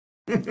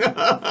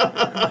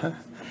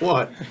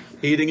What?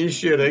 Eating and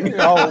shitting.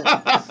 Oh,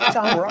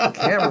 Tom, we're on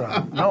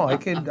camera. No, I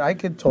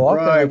could talk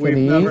and I Right. could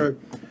eat.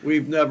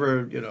 We've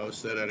never,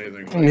 said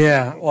anything like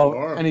Yeah, that well,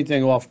 before.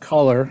 anything off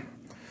color.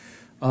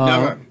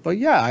 Never. But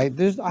yeah, I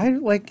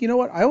like, you know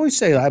what? I always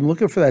say I'm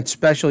looking for that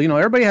special,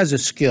 everybody has a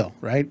skill,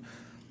 right?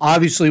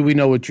 Obviously, we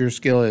know what your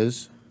skill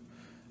is.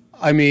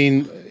 I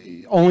mean,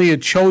 only a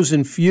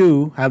chosen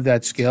few have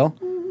that skill.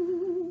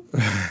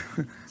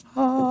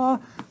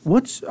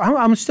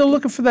 I'm still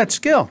looking for that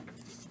skill.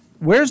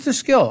 Where's the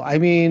skill? I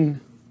mean,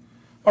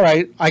 all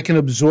right, I can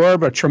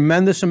absorb a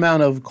tremendous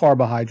amount of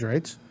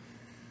carbohydrates.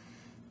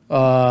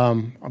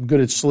 I'm good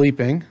at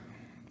sleeping.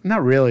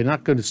 Not really,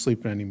 not good at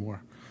sleeping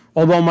anymore.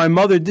 Although my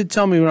mother did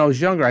tell me when I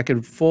was younger I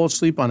could fall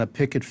asleep on a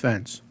picket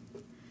fence.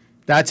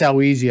 That's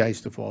how easy I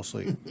used to fall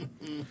asleep.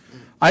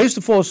 I used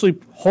to fall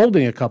asleep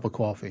holding a cup of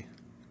coffee.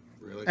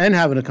 Really? And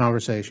having a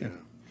conversation.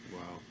 Yeah.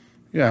 Wow.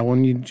 Yeah,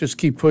 when you just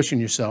keep pushing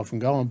yourself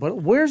and going. But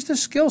where's the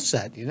skill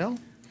set,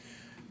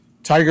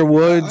 Tiger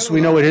Woods, we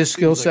know what his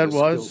skill set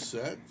was.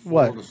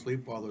 What? Falling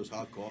asleep while there's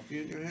hot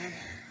coffee in your hand?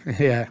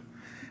 Yeah.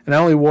 And I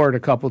only wore it a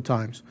couple of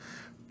times.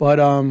 But,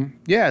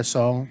 yeah,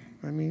 so,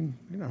 I mean,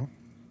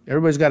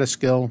 everybody's got a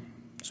skill,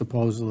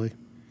 supposedly,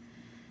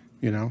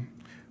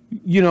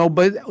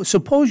 but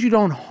suppose you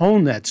don't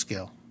hone that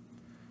skill,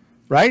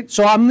 right?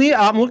 So I'm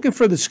looking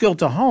for the skill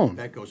to hone.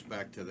 That goes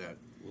back to that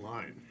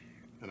line,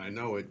 and I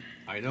know it.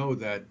 I know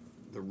that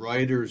the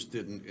writers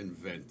didn't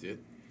invent it,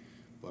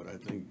 but I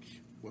think,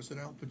 was it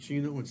Al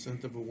Pacino in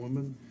Scent of a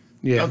Woman?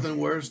 Yeah. Nothing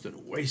worse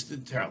than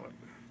wasted talent.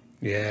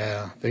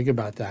 Yeah, think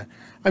about that.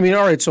 I mean,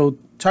 all right, so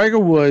Tiger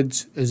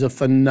Woods is a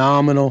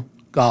phenomenal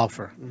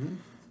golfer. Mm-hmm.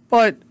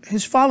 But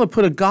his father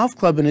put a golf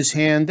club in his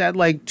hand at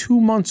like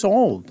 2 months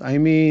old. I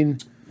mean,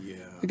 yeah.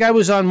 The guy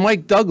was on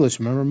Mike Douglas.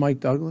 Remember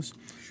Mike Douglas?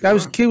 Sure.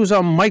 Kid was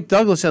on Mike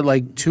Douglas at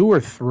like 2 or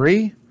 3.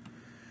 Yeah.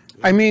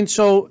 I mean,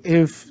 so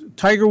if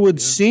Tiger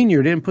Woods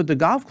Sr. didn't put the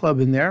golf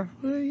club in there,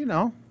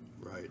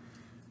 right,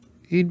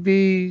 he'd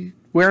be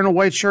wearing a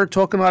white shirt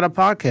talking about a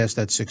podcast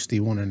at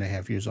 61 and a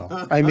half years old.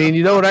 I mean,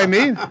 you know what I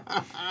mean?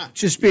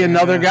 Just be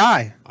another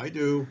guy. I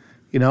do.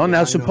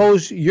 Now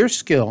suppose your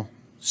skill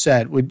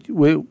set,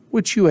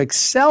 which you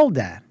excelled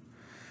at.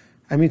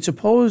 I mean,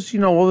 suppose,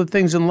 all the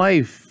things in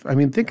life. I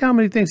mean, think how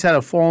many things had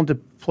to fall into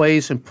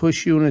place and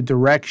push you in a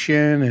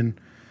direction and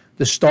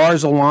the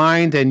stars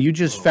aligned and you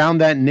just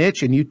found that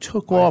niche and you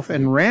took off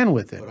and ran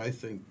with it. But I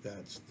think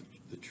that's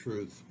the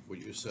truth. What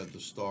you said, the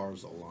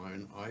stars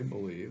align, I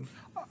believe.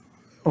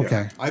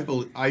 Okay.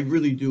 Yeah, I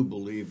really do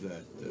believe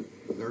that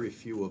very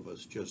few of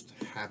us just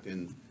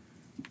happen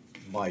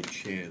by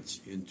chance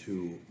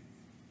into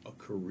a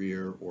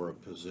career or a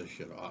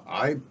position.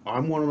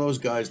 I'm one of those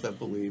guys that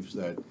believes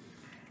that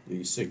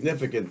the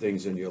significant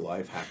things in your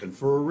life happen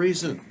for a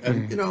reason.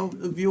 And,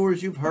 the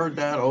viewers, you've heard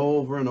that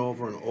over and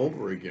over and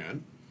over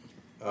again.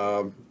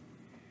 But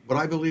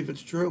I believe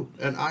it's true.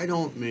 And I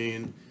don't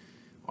mean,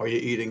 are you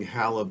eating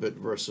halibut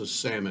versus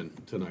salmon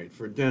tonight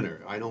for dinner?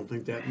 I don't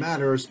think that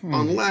matters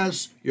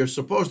unless you're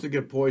supposed to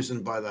get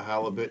poisoned by the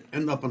halibut,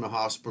 end up in the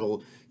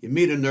hospital, you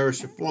meet a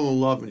nurse, you fall in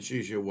love, and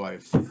she's your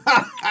wife.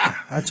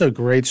 That's a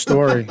great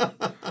story.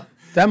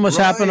 That must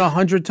happen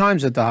 100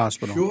 times at the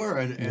hospital. Sure,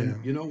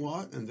 and you know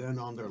what? And then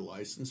on their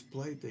license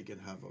plate, they can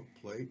have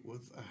a plate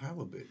with a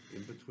halibut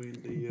in between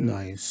the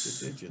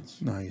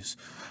digits. Nice.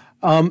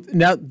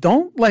 Now,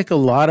 don't a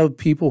lot of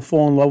people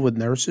fall in love with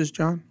nurses,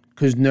 John?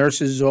 Because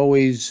nurses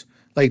always,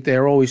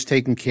 they're always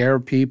taking care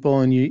of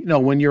people. And,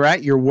 when you're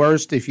at your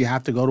worst, if you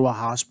have to go to a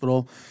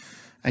hospital,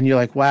 and you're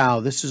like, wow,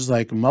 this is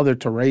like Mother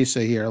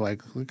Teresa here.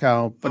 Look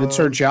how, but it's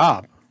her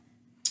job.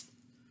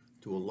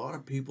 Do a lot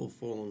of people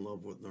fall in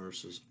love with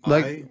nurses?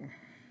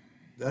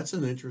 That's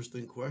an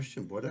interesting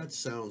question. Boy, that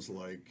sounds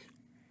like,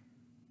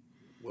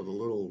 with a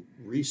little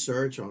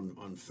research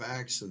on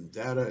facts and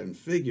data and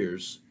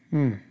figures,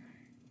 I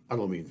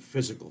don't mean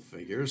physical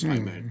figures, I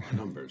meant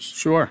numbers.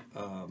 Sure.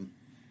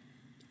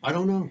 I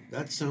don't know.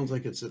 That sounds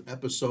like it's an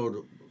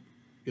episode,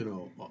 in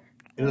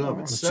and of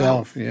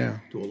itself. Yeah.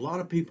 Do a lot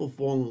of people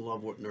fall in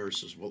love with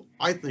nurses? Well,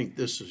 I think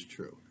this is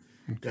true.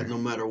 Okay. That no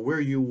matter where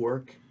you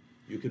work,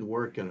 you can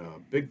work in a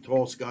big,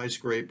 tall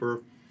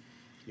skyscraper,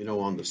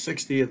 on the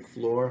 60th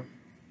floor,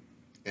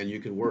 and you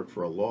can work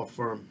for a law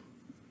firm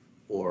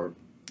or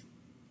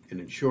an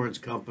insurance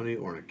company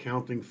or an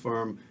accounting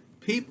firm.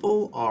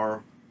 People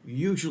are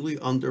usually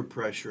under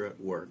pressure at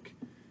work.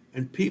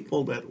 And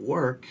people that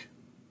work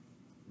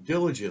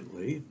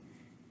diligently,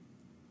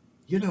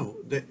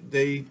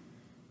 they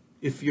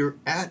if you're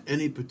at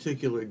any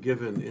particular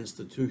given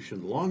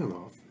institution long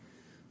enough,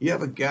 you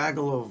have a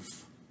gaggle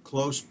of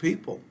close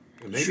people.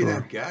 And maybe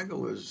that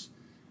gaggle is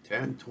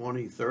 10,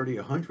 20, 30,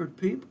 100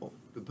 people,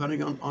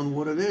 depending on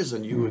what it is.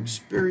 And you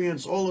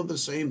experience all of the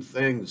same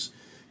things.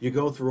 You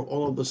go through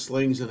all of the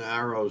slings and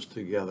arrows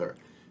together.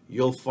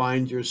 You'll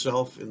find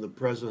yourself in the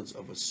presence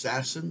of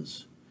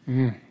assassins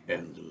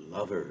and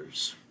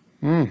lovers.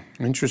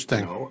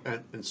 Interesting.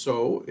 And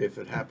so if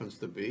it happens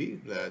to be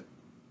that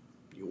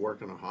you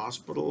work in a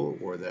hospital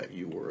or that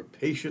you were a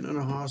patient in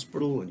a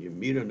hospital and you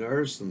meet a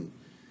nurse and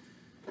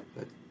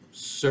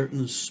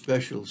certain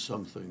special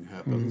something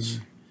happens,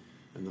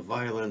 and the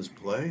violins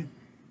play.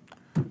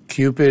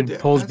 Cupid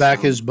pulls That's back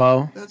how, his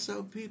bow. That's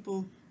how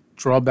people.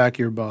 Draw back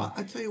your bow.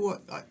 I tell you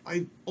what,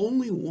 I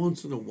only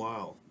once in a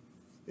while,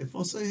 if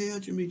I'll say, hey,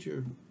 how'd you meet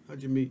your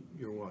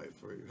wife,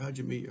 or how'd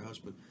you meet your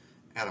husband,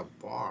 at a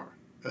bar.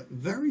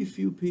 Very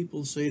few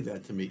people say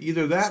that to me.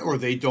 Either that, or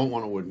they don't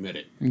want to admit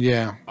it.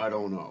 Yeah. I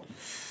don't know.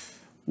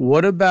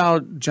 What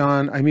about,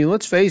 John? I mean,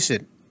 let's face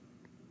it.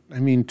 I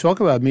mean, talk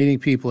about meeting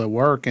people at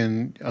work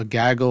and a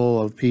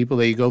gaggle of people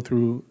that you go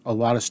through a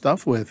lot of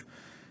stuff with.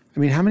 I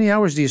mean, how many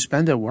hours do you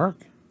spend at work?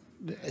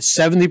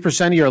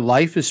 70% of your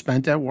life is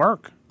spent at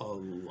work. A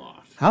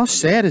lot. How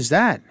sad is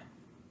that?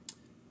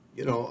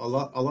 You know,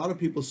 a lot of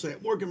people say,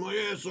 I'm working my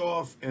ass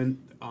off. And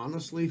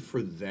honestly,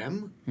 for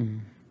them,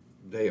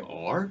 they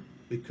are,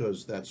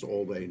 because that's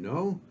all they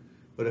know.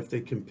 But if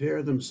they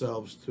compare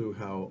themselves to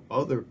how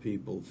other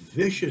people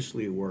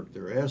viciously work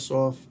their ass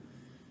off,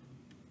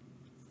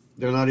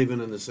 they're not even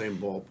in the same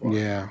ballpark.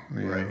 Yeah.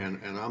 Right.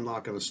 And I'm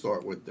not going to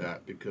start with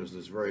that, because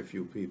there's very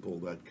few people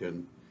that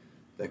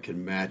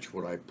can match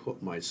what I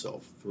put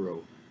myself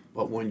through.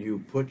 But when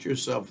you put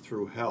yourself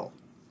through hell,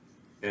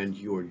 and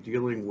you're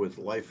dealing with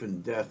life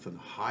and death and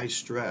high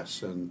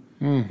stress, and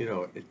you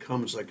know, it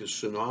comes like a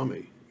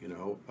tsunami. You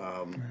know,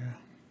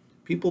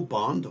 people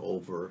bond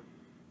over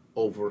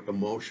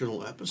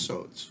emotional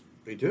episodes.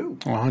 They do.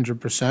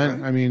 100%.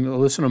 Right. I mean,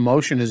 listen,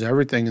 emotion is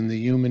everything in the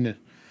human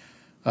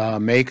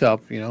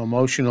makeup. You know,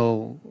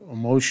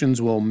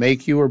 emotions will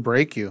make you or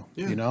break you.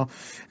 Yeah. You know,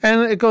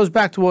 and it goes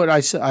back to what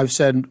I've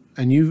said,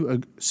 and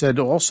you said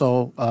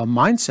also.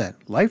 Mindset.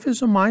 Life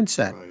is a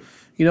mindset. Right.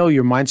 You know,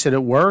 your mindset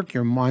at work,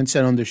 your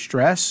mindset under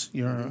stress,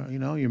 your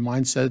your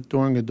mindset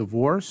during a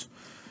divorce.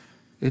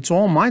 It's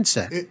all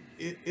mindset.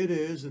 It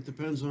is. It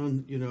depends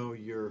on, you know,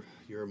 your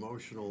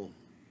emotional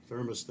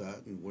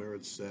thermostat and where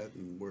it's set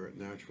and where it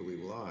naturally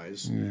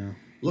lies. Yeah.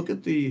 Look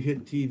at the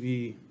hit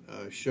TV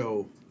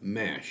show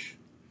MASH.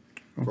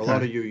 For a Okay.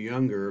 lot of you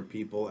younger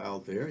people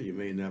out there, you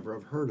may never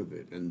have heard of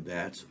it, and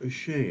that's a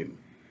shame.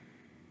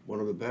 One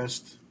of the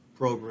best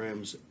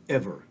programs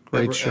ever.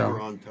 Great show. Ever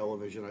on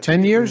television.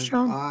 10 years,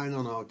 John? I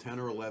don't know, 10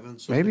 or 11.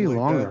 Something Maybe like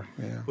longer.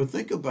 that. Yeah. But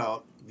think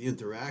about the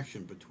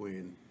interaction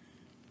between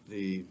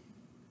the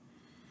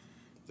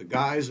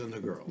guys and the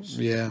girls.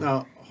 Yeah.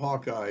 Now,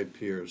 Hawkeye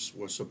Pierce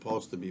was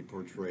supposed to be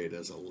portrayed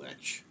as a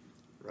lech,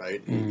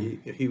 right?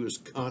 He was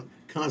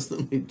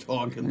constantly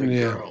talking to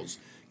Yeah. girls.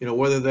 You know,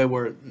 whether they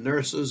were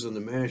nurses in the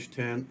MASH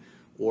tent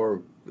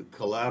or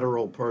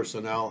collateral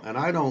personnel. And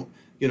I don't,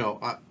 you know,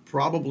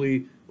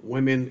 probably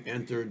women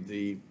entered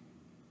the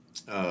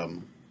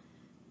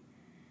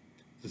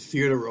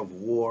theater of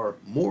war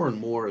more and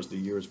more as the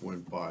years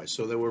went by.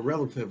 So there were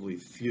relatively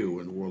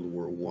few in World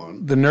War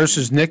One. The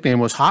nurse's nickname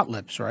was Hot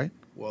Lips, right?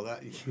 Well,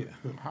 that, yeah.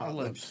 Hot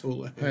Lips.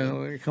 Hula.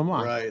 Hey, come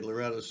on. Right,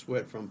 Loretta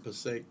Swit from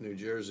Passaic, New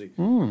Jersey.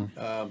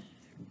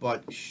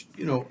 But,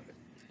 you know,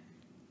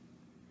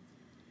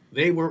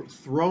 they were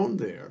thrown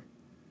there,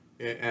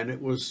 and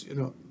it was, you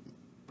know,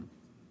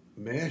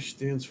 MASH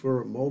stands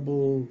for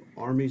Mobile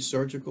Army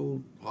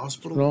Surgical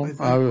Hospital, Well,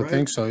 I would right?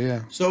 think so,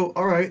 yeah. So,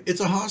 all right,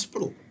 it's a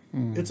hospital.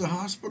 It's a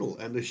hospital,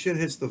 and the shit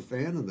hits the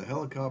fan, and the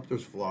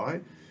helicopters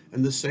fly,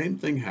 and the same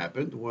thing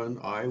happened when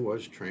I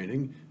was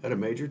training at a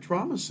major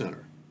trauma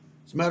center.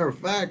 As a matter of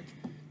fact,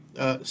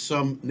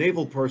 some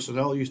naval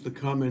personnel used to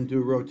come and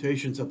do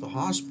rotations at the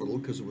hospital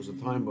because it was a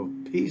time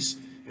of peace,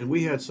 and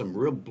we had some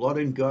real blood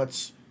and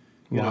guts,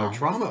 you know,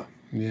 trauma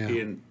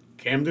in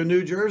Camden,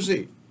 New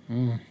Jersey.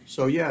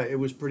 So yeah, it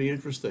was pretty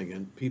interesting,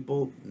 and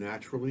people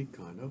naturally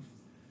kind of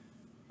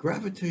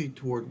gravitate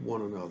toward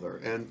one another.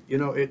 And you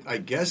know, I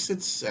guess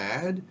it's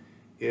sad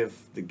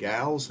if the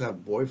gals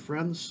have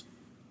boyfriends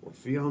or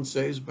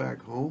fiancés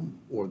back home,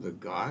 or the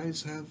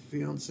guys have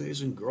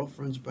fiancés and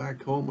girlfriends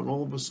back home, and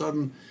all of a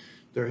sudden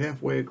they're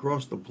halfway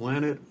across the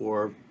planet,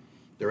 or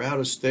they're out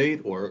of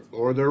state, or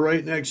they're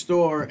right next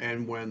door,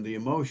 and when the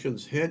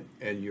emotions hit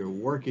and you're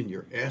working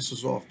your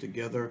asses off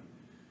together,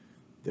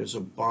 there's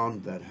a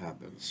bond that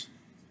happens.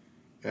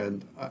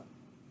 And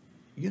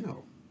you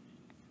know,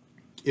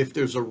 if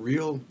there's a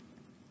real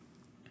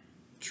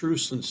true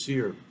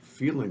sincere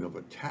feeling of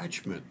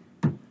attachment,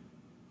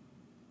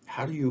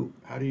 how do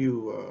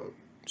you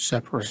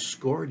Separate.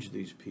 scourge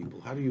these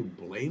people? How do you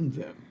blame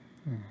them?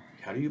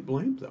 How do you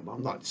blame them?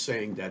 I'm not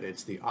saying that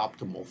it's the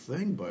optimal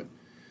thing, but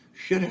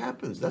shit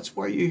happens. That's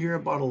why you hear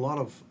about a lot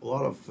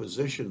of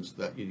physicians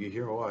that you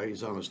hear, oh,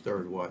 he's on his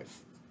third wife.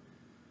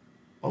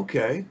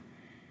 Okay,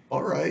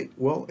 all right.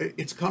 Well,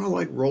 it's kind of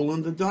like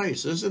rolling the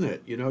dice, isn't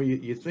it? You know,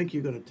 you think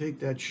you're going to take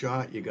that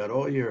shot. You got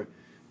all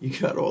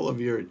of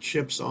your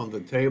chips on the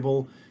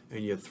table,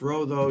 and you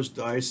throw those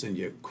dice, and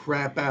you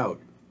crap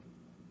out.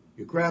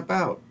 You crap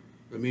out.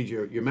 That means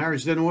your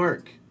marriage didn't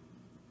work.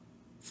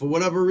 For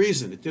whatever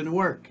reason, it didn't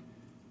work.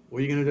 What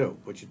are you going to do?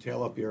 Put your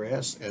tail up your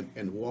ass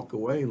and walk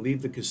away and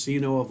leave the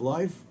casino of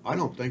life? I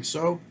don't think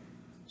so.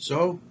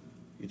 So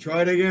you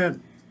try it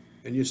again,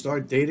 and you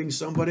start dating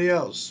somebody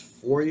else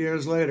 4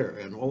 years later,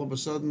 and all of a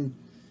sudden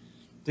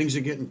things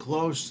are getting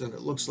close, and it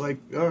looks like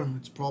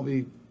it's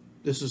probably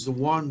this is the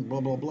one,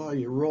 blah, blah, blah.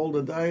 You roll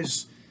the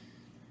dice,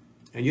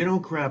 and you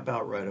don't crap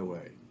out right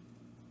away,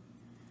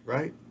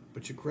 right?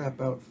 But you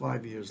crap out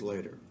 5 years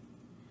later.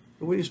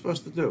 But what are you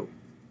supposed to do?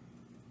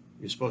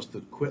 You're supposed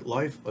to quit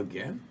life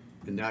again?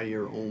 And now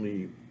you're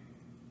only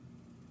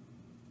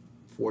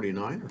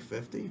 49 or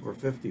 50 or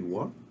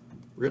 51?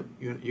 Really?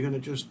 You're going to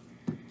just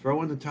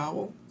throw in the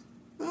towel?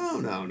 No,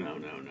 no, no,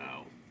 no,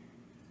 no.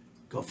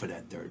 Go for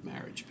that third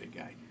marriage, big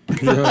guy.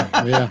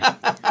 Yeah, yeah.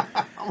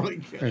 I'm only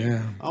kidding.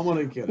 Yeah. I'm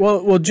only kidding.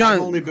 Well, John.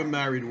 I've only been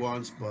married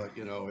once, but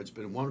it's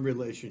been one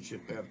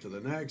relationship after the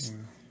next.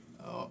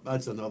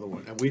 That's another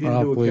one, and we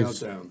didn't do a please.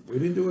 countdown. We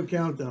didn't do a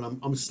countdown.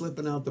 I'm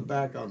slipping out the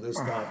back on this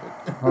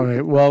topic. All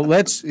right. Well,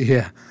 let's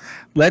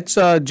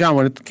John.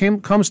 When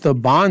it comes to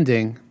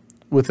bonding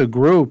with a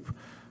group,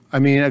 I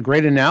mean, a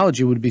great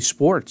analogy would be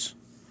sports.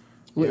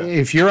 Yeah.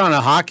 If you're on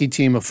a hockey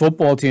team, a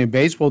football team, a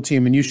baseball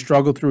team, and you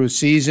struggle through a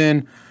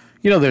season,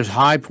 there's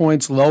high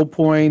points, low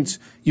points.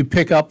 You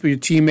pick up your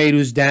teammate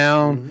who's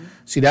down. Mm-hmm.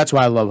 See, that's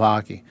why I love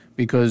hockey,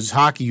 because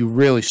hockey, you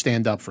really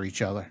stand up for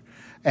each other,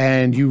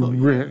 and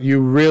you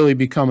really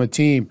become a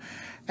team,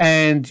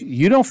 and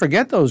you don't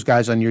forget those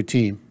guys on your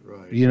team.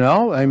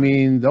 Right. I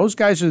mean, those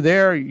guys are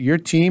there, your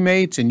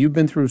teammates, and you've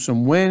been through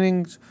some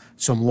winnings,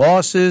 some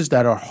losses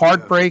that are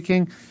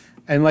heartbreaking,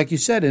 and like you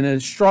said, in a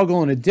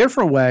struggle in a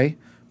different way,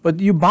 but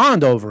you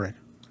bond over it.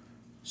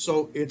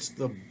 So it's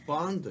the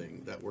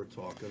bonding that we're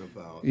talking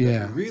about. Yeah.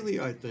 That really,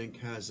 I think,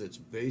 has its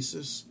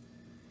basis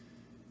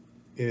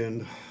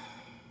in.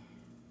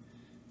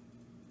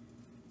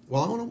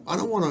 Well, I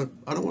don't want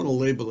to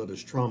label it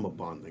as trauma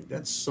bonding.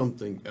 That's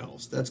something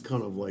else. That's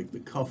kind of like the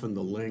cuff and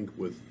the link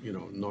with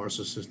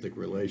narcissistic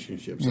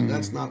relationships, and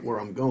that's not where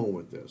I'm going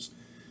with this.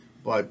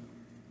 But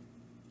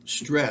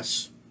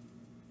stress,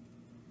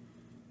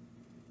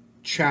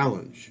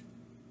 challenge,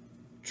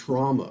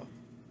 trauma,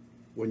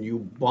 when you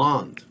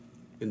bond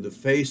in the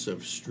face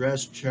of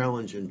stress,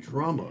 challenge, and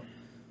trauma,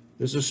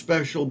 there's a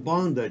special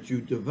bond that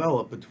you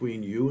develop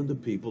between you and the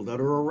people that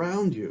are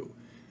around you.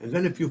 And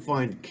then if you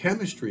find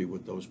chemistry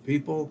with those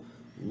people,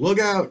 look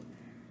out.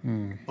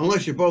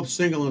 Unless you're both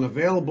single and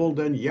available,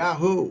 then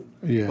yahoo.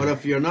 Yeah. But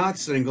if you're not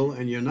single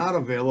and you're not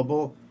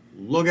available,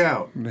 look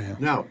out. Yeah.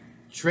 Now,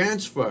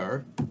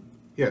 transfer.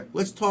 Here,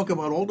 let's talk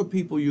about all the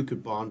people you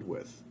could bond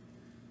with.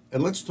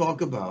 And let's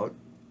talk about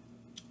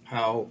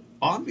how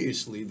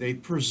obviously they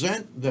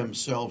present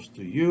themselves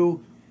to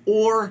you,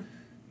 or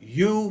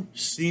you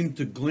seem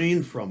to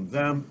glean from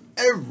them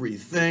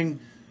everything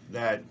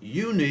that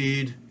you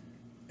need,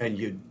 and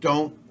you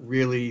don't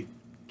really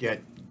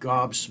get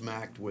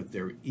gobsmacked with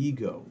their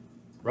ego,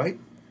 right?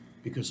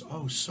 Because,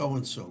 oh,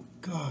 so-and-so,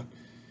 God,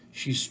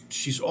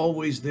 she's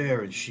always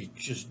there, and she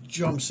just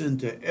jumps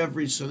into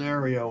every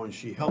scenario, and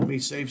she helped me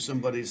save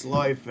somebody's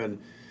life, and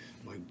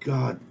my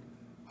God,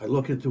 I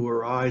look into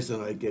her eyes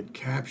and I get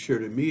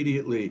captured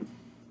immediately.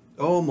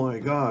 Oh my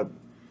God.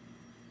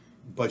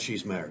 But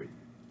she's married.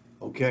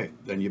 Okay,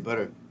 then you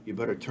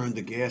better turn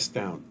the gas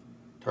down.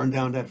 Turn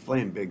down that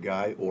flame, big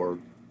guy, or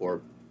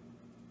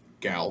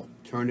gal,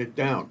 turn it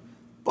down.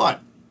 But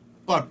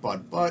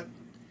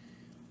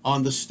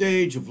on the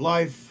stage of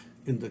life,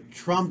 in the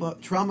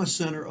trauma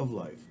center of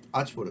life,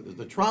 that's what it is.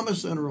 The trauma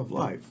center of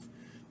life,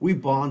 we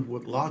bond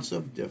with lots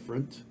of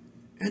different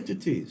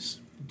entities,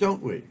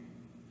 don't we?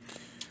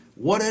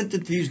 What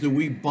entities do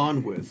we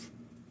bond with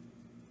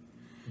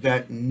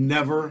that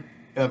never,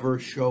 ever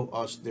show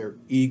us their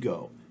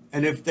ego?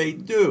 And if they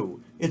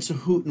do, it's a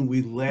hoot and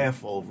we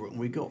laugh over it and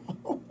we go,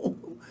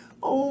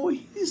 oh,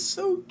 he's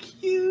so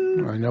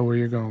cute. I know where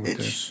you're going with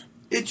this.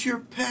 It's your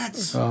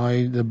pets.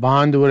 The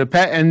bond with a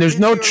pet, and there's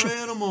It's your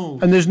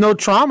animals. and there's no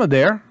trauma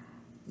there.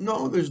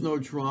 No, there's no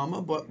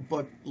trauma,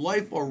 but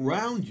life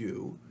around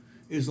you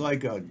is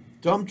like a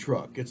dump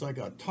truck. It's like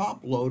a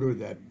top loader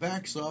that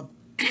backs up.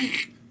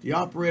 The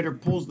operator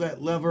pulls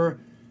that lever,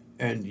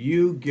 and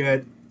you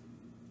get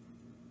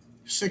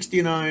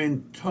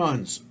 69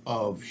 tons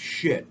of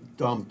shit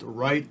dumped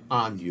right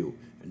on you,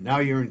 and now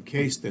you're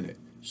encased in it.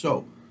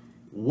 So,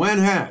 when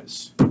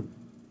has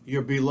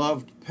your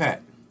beloved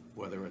pet,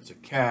 whether it's a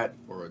cat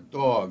or a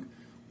dog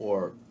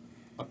or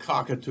a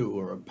cockatoo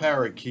or a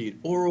parakeet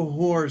or a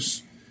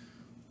horse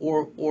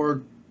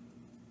or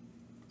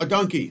a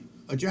donkey,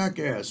 a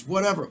jackass,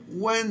 whatever,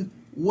 when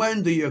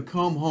do you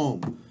come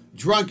home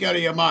drunk out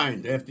of your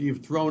mind after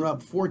you've thrown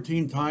up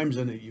 14 times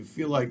and you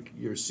feel like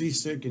you're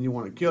seasick and you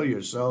want to kill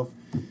yourself?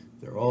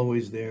 They're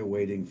always there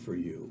waiting for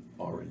you,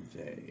 aren't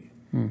they?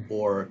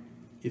 Or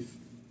if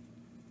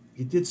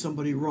you did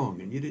somebody wrong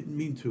and you didn't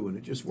mean to and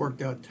it just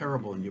worked out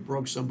terrible and you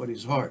broke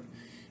somebody's heart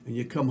and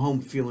you come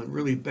home feeling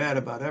really bad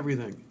about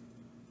everything,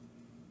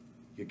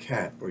 your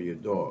cat or your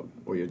dog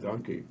or your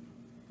donkey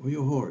or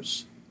your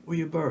horse or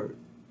your bird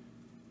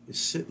is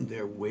sitting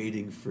there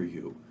waiting for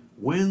you.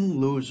 Win,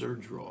 lose, or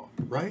draw,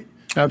 right?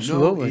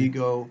 Absolutely. No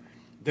ego.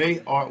 They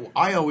are.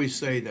 I always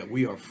say that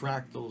we are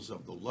fractals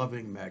of the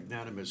loving,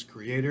 magnanimous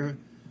Creator.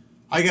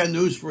 I got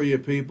news for you,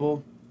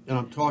 people, and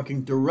I'm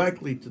talking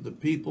directly to the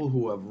people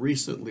who have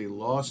recently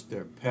lost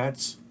their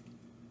pets,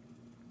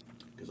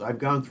 because I've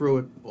gone through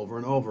it over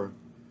and over.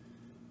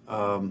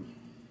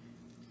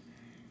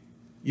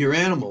 Your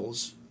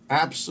animals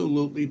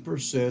absolutely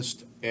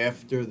persist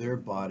after their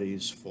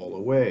bodies fall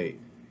away.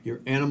 Your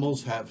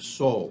animals have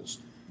souls.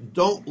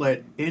 Don't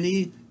let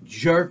any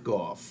jerk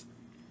off,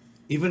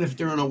 even if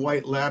they're in a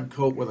white lab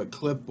coat with a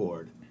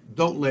clipboard,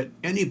 don't let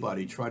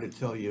anybody try to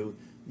tell you,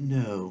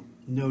 no,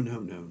 no, no,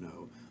 no,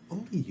 no.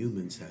 Only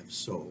humans have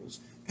souls.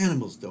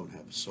 Animals don't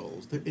have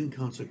souls. They're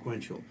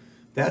inconsequential.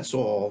 That's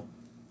all,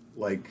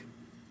 like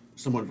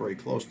someone very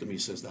close to me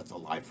says, that's a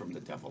lie from the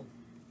devil.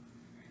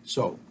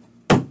 So,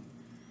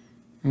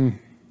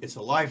 it's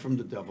a lie from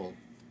the devil.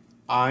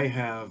 I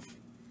have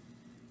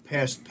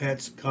past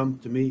pets come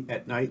to me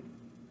at night.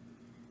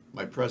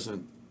 My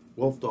present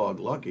wolf dog,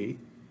 Lucky,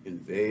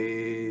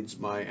 invades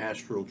my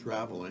astral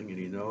traveling, and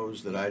he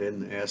knows that I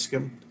didn't ask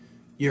him.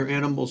 Your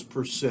animals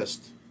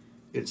persist.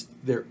 It's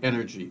their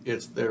energy.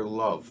 It's their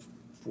love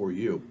for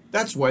you.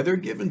 That's why they're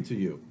given to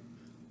you.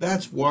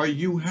 That's why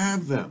you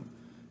have them.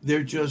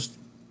 They're just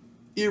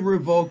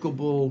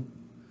irrevocable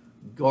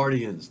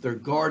guardians. They're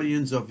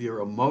guardians of your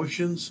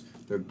emotions.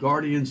 They're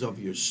guardians of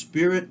your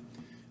spirit.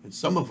 And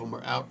some of them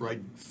are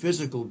outright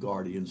physical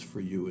guardians for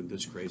you in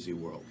this crazy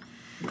world.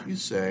 What you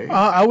say?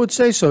 I would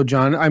say so,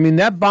 John. I mean,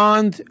 that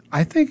bond,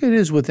 I think it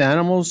is with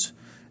animals.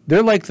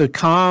 They're like the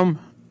calm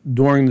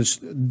during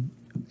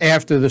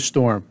after the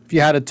storm. If you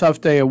had a tough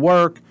day at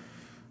work,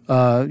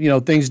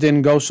 things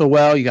didn't go so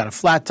well, you got a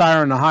flat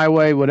tire on the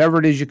highway, whatever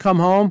it is, you come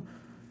home,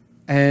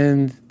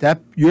 and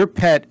your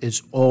pet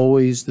is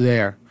always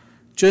there,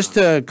 just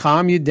to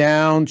calm you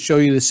down, show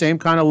you the same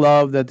kind of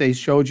love that they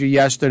showed you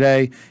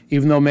yesterday,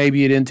 even though maybe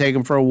you didn't take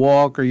them for a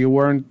walk or you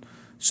weren't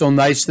so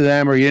nice to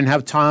them or you didn't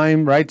have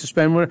time, right, to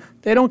spend with them.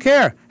 They don't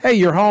care. Hey,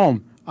 you're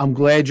home. I'm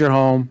glad you're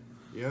home.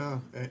 Yeah,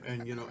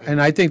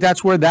 and I think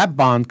that's where that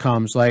bond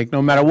comes. Like,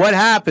 no matter what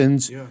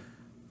happens, yeah.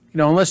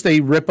 Unless they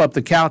rip up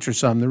the couch or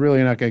something, they're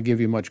really not going to give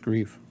you much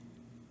grief.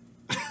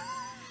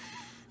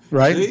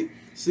 Right?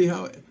 See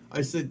how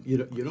I said you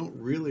don't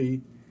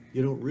really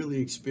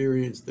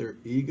experience their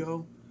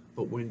ego,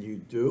 but when you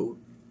do,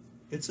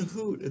 it's a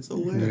hoot, it's a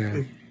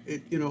laugh.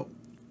 Yeah.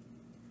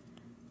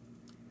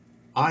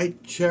 I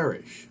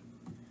cherish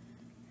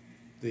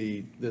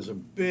there's a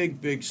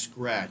big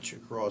scratch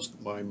across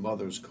my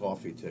mother's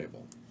coffee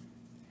table,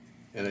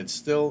 and it's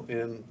still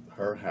in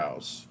her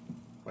house.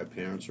 My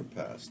parents are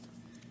passed,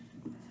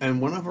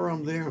 and whenever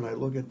I'm there and I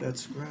look at that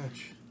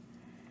scratch,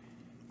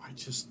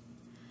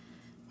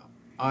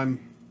 I'm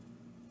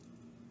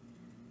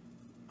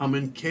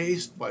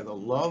encased by the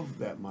love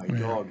that my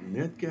dog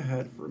Nitka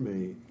had for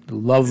me. The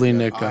lovely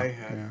Nitka. I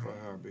had for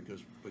her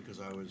because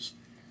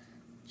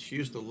she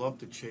used to love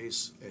to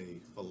chase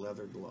a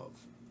leather glove,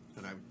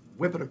 and I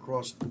whip it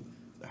across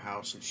the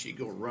house, and she'd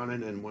go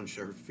running, and when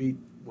her feet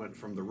went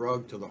from the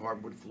rug to the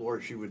hardwood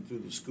floor, she would do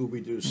the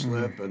Scooby-Doo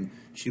slip, and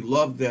she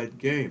loved that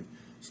game.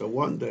 So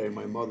one day,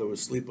 my mother was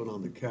sleeping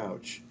on the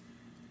couch,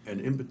 and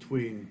in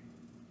between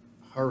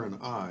her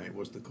and I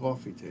was the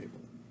coffee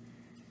table.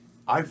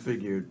 I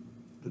figured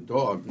the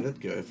dog,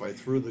 Nitka, if I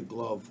threw the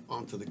glove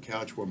onto the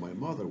couch where my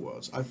mother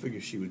was, I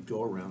figured she would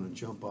go around and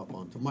jump up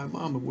onto my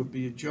mom. It would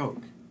be a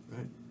joke,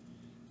 right?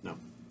 No.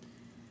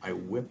 I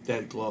whipped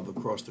that glove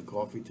across the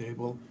coffee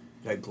table.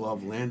 That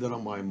glove landed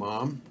on my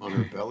mom, on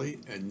her belly,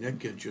 and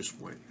Nitka just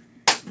went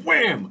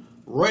wham!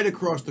 Right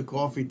across the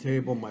coffee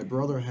table. My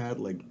brother had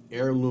like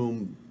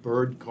heirloom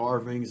bird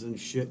carvings and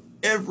shit.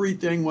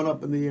 Everything went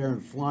up in the air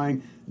and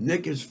flying.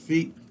 Nitka's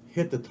feet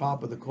hit the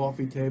top of the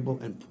coffee table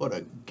and put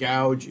a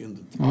gouge in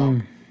the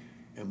top.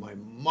 And my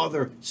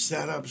mother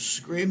sat up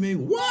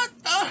screaming, "What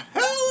the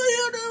hell are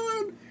you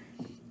doing?"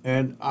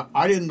 And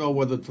I didn't know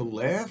whether to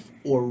laugh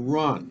or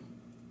run.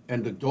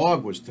 And the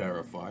dog was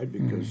terrified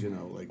because,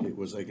 like it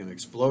was like an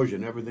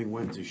explosion. Everything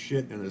went to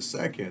shit in a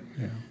second.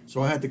 Yeah.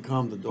 So I had to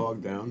calm the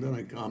dog down. Then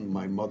I calmed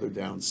my mother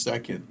down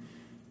second.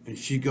 And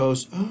she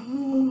goes,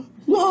 "Oh,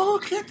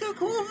 look at the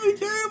coffee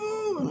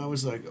table." And I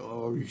was like,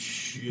 oh,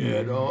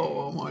 shit.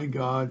 Oh my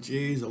God.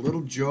 Geez, a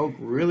little joke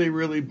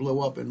really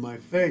blew up in my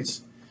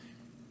face.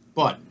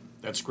 But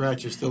that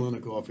scratch is still in the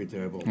coffee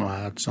table.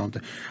 Wow, that's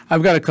something.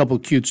 I've got a couple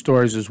cute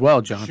stories as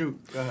well, John. Shoot,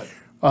 go ahead.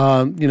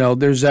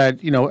 There's that,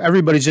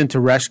 everybody's into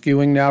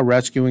rescuing now,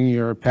 rescuing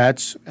your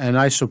pets, and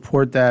I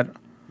support that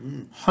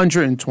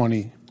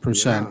 120%.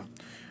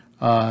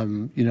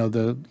 Yeah.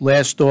 The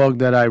last dog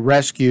that I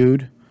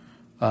rescued,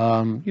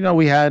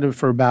 we had it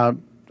for about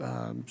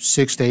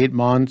 6 to 8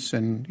 months,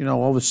 and,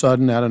 all of a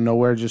sudden, out of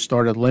nowhere, just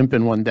started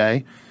limping one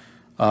day.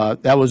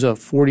 That was a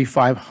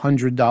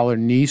 $4,500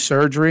 knee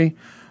surgery.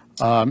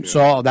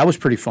 So that was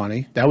pretty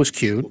funny. That was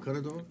cute. What kind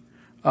of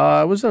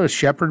dog? It was a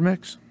shepherd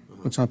mix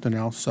with something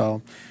else.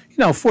 So,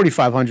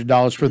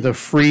 $4,500 for the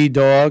free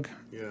dog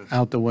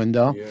out the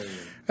window. Yeah.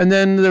 And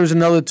then there was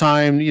another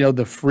time,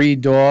 the free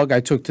dog I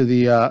took to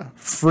the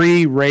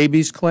free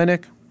rabies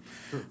clinic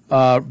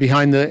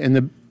behind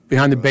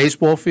the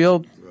baseball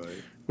field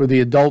where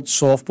the adult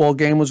softball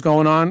game was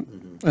going on.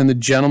 Mm-hmm. And the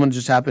gentleman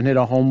just happened to hit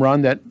a home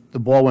run that the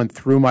ball went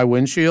through my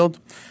windshield.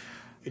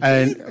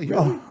 Really?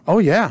 Oh,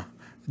 yeah.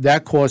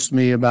 That cost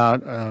me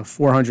about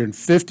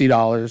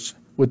 $450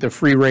 with the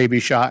free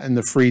rabies shot and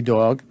the free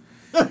dog.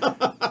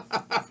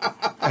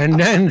 And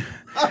then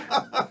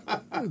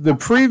the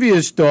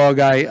previous dog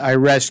I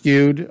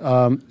rescued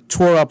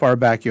tore up our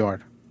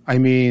backyard. I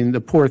mean, the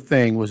poor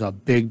thing was a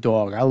big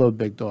dog. I love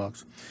big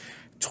dogs.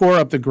 Tore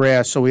up the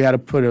grass, so we had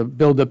to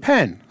build a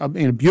pen. I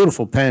mean, a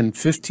beautiful pen,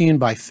 15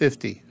 by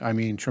 50. I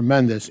mean,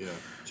 tremendous.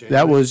 Yeah.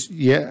 That was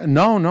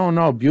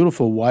no,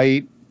 beautiful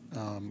white.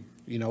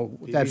 You know,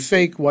 PVC? that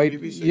fake white.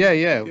 PVC?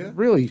 Yeah,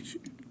 really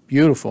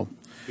beautiful.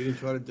 You didn't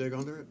try to dig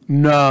under it?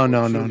 No,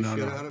 shoot the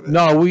shit out of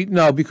it?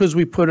 no, because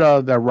we put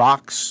the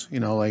rocks, you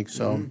know, like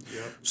so. Yep.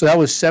 So that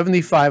was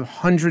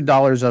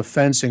 $7,500 of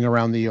fencing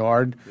around the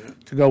yard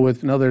to go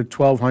with another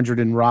 $1,200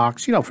 in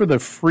rocks, you know, for the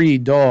free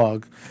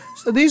dog.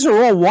 So these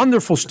are all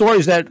wonderful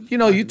stories that, you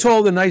know, you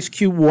told a nice,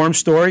 cute, warm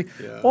story.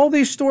 Yeah. All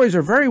these stories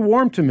are very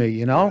warm to me,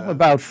 you know,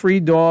 about free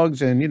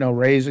dogs and, you know,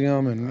 raising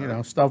them and, you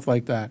know, stuff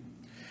like that.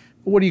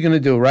 But what are you going to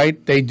do,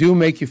 right? They do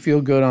make you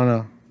feel good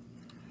on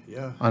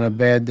a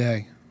bad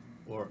day.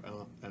 Or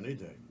any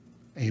day.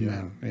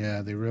 Amen.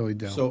 Yeah, they really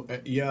do. So,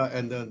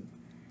 and then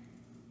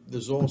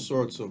there's all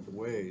sorts of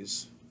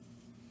ways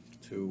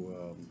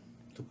to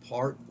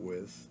part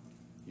with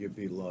your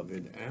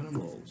beloved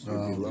animals.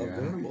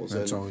 Animals.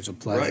 That's always a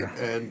pleasure. Right,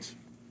 and,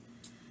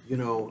 you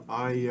know,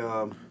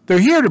 they're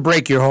here to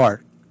break your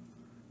heart.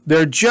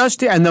 They're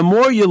just, and the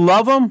more you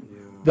love them,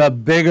 the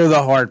bigger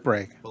the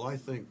heartbreak. well, I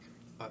think,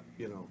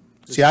 you know.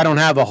 See, I don't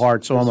have a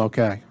heart, so I'm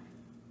okay.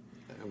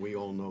 And we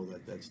all know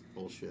that that's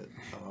bullshit.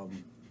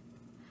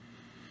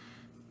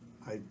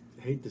 I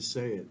hate to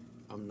say it,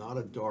 I'm not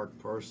a dark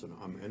person.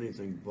 I'm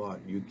anything but.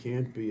 You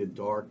can't be a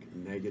dark,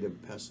 negative,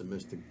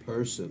 pessimistic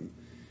person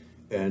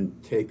and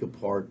take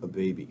apart a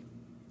baby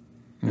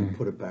and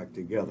put it back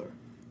together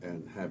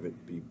and have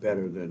it be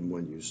better than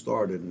when you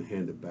started and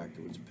hand it back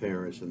to its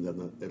parents, and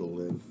then it'll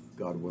live,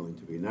 God willing,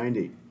 to be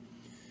 90.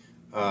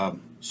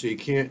 So you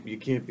can't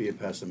be a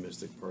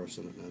pessimistic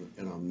person,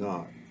 and I'm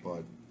not.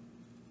 But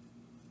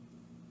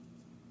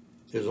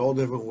there's all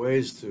different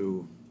ways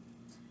to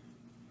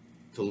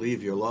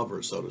leave your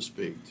lover, so to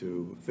speak.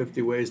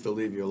 50 ways to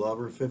leave your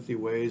lover, 50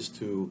 ways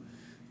to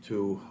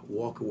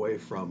walk away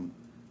from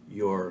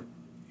your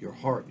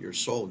heart, your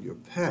soul, your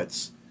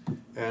pets.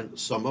 And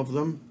some of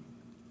them,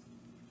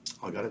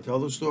 I got to tell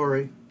the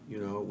story.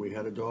 You know, we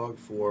had a dog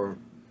for,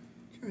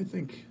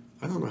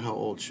 I don't know how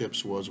old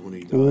Chips was when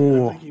he died.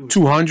 Ooh, I think he was,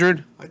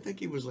 200? I think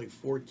he was like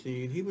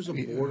 14. He was a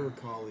border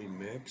collie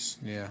mix.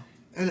 Yeah.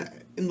 And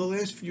in the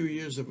last few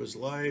years of his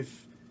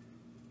life,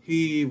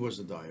 he was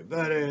a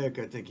diabetic.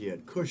 I think he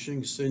had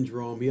Cushing's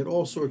syndrome. He had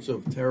all sorts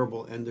of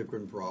terrible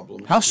endocrine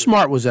problems. How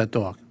smart was that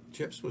dog?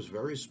 Chips was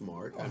very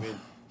smart. I mean,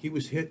 he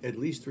was hit at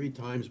least 3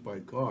 times by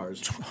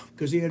cars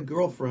because he had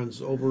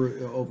girlfriends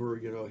over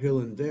you know, Hill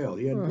and Dale.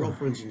 He had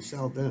girlfriends in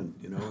South End,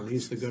 you know, and he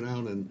used to go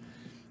down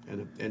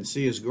and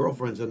see his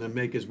girlfriends and then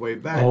make his way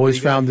back. Always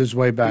found his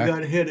way back. He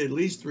got hit at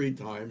least 3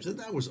 times, and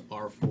that was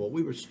our fault.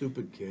 We were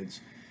stupid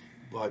kids.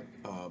 But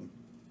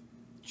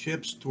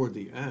Chips, toward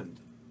the end,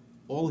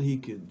 all he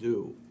could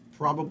do,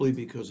 probably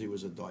because he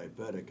was a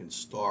diabetic and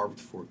starved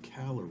for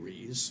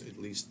calories, at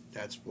least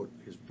that's what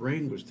his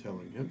brain was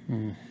telling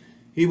him,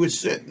 he would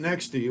sit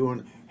next to you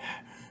and,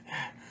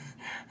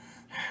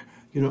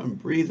 you know,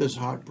 and breathe his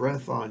hot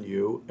breath on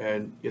you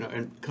and, you know,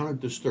 and kind of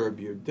disturb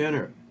your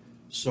dinner.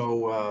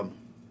 So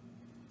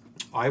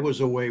I was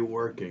away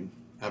working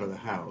out of the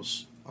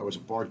house. I was a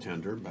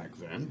bartender back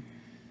then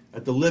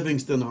at the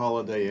Livingston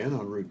Holiday Inn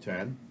on Route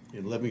 10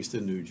 in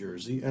Livingston, New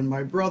Jersey. And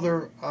my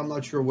brother, I'm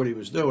not sure what he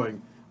was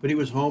doing, but he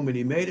was home and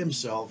he made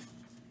himself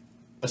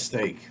a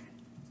steak.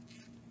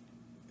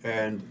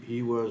 And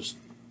he was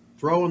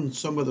throwing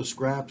some of the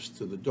scraps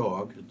to the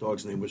dog. The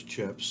dog's name was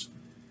Chips.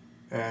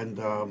 And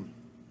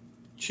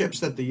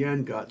Chips at the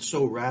end got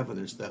so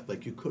ravenous that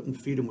like you couldn't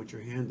feed him with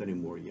your hand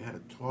anymore. You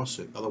had to toss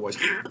it. Otherwise,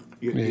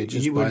 he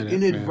would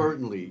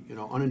inadvertently, you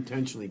know,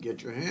 unintentionally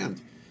get your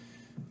hand.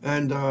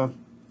 And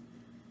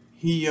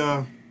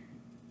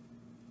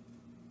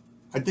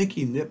I think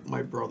he nipped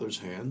my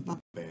brother's hand,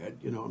 not bad,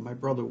 you know, and my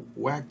brother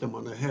whacked him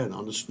on the head,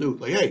 on the snoot,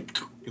 like, hey,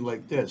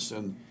 like this,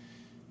 and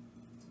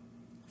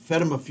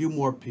fed him a few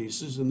more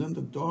pieces, and then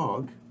the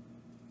dog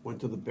went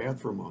to the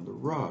bathroom on the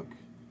rug,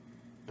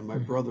 and my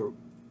brother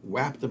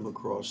whapped him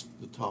across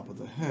the top of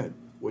the head,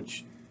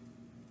 which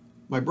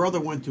my brother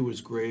went to his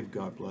grave,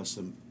 God bless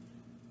him,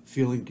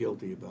 feeling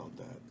guilty about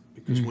that,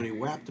 because when he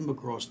whapped him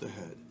across the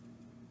head,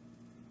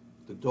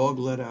 the dog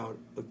let out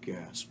a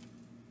gasp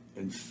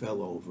and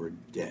fell over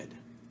dead.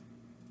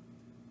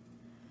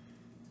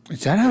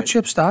 Is that how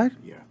Chips died?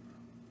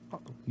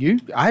 Yeah.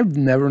 I've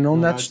never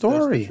known that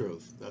story. That's the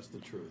truth. That's the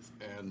truth.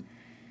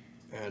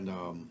 And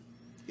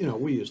you know,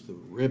 we used to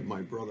rib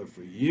my brother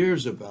for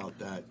years about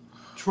that,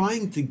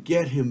 trying to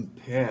get him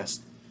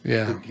past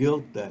the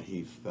guilt that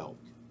he felt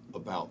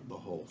about the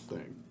whole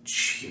thing.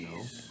 Jeez. You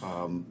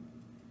know,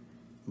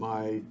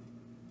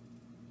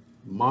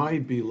 my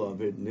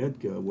beloved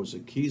Nitka was a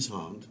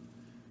Keeshond.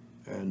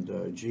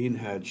 And Gene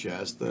had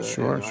Shasta,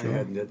 and I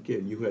had Nitka,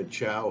 and you had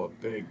Chow, a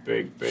big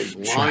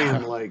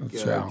lion like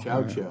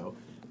Chow.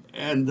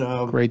 And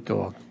Great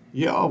dog.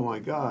 yeah, oh my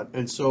God.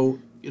 And so,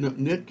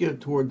 Nitka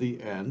toward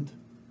the end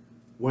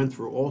went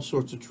through all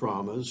sorts of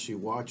traumas. She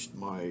watched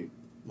my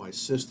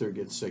sister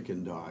get sick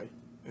and die.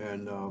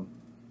 And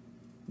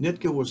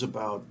Nitka was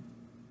about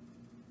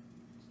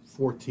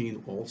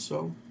 14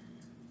 also.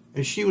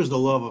 And she was the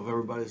love of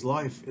everybody's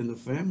life in the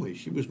family.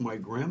 She was my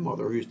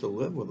grandmother who used to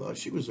live with us.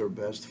 She was her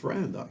best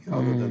friend,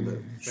 other than the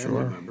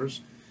family Sure.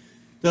 members.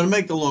 Now, to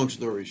make the long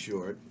story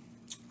short,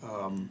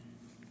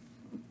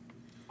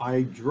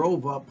 I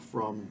drove up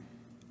from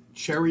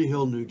Cherry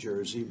Hill, New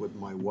Jersey with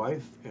my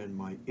wife and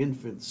my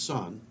infant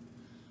son,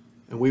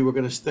 and we were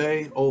going to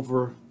stay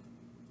over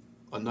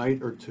a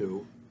night or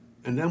two,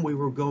 and then we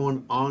were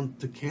going on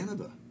to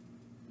Canada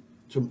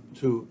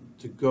to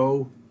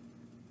go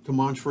to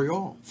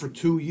Montreal for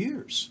 2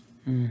 years.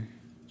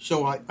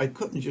 So I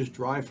couldn't just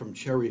drive from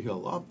Cherry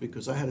Hill up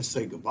because I had to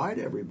say goodbye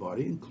to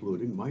everybody,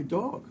 including my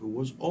dog, who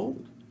was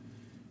old.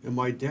 And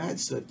my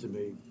dad said to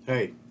me,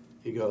 "Hey,"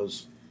 he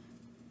goes,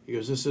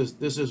 this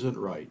isn't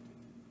right.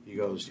 He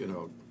goes,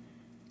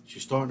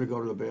 she's starting to go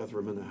to the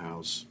bathroom in the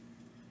house.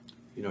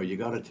 You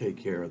got to take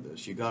care of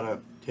this. You got to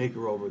take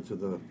her over to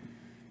the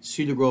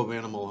Cedar Grove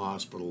Animal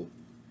Hospital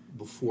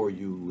before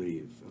you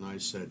leave." And I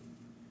said,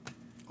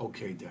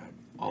 "Okay, Dad,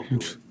 I'll do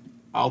it.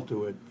 I'll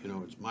do it.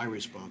 It's my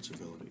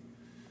responsibility."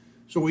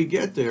 So we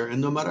get there, and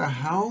no matter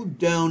how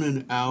down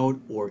and out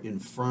or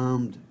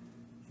infirmed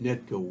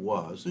Nitka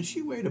was, and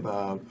she weighed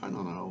about, I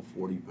don't know,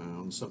 40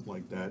 pounds, something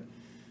like that.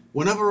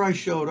 Whenever I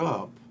showed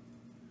up,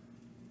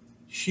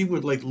 she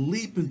would like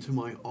leap into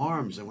my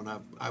arms, and when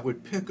I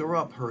would pick her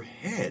up, her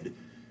head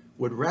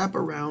would wrap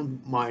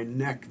around my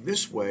neck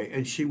this way,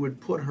 and she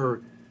would put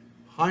her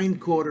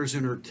hindquarters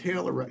and her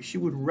tail around. She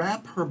would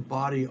wrap her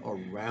body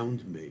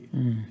around me,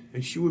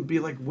 and she would be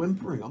like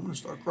whimpering. I'm going to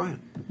start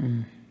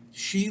crying.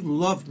 She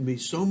loved me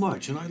so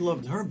much, and I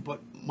loved her,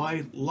 but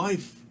my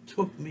life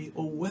took me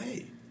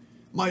away.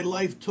 My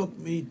life took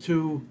me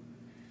to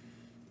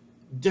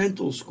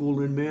dental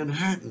school in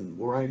Manhattan,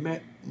 where I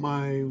met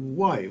my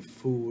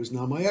wife, who was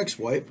now my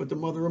ex-wife, but the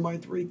mother of my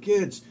 3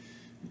 kids.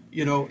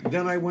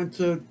 Then I went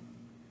to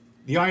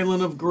the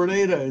island of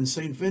Grenada in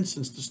St.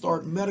 Vincent's to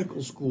start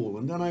medical school.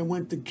 And then I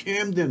went to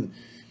Camden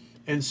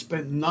and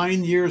spent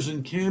 9 years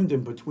in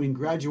Camden between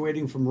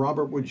graduating from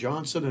Robert Wood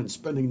Johnson and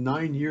spending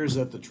 9 years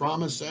at the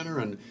trauma center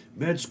and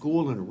med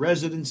school and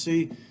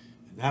residency.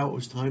 And now it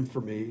was time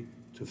for me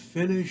to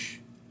finish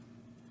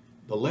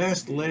the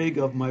last leg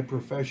of my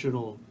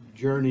professional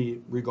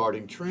journey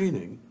regarding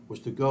training, was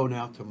to go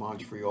now to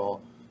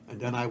Montreal, and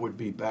then I would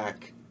be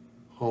back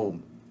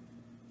home,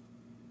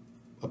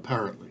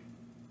 apparently.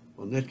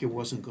 Well, Nitka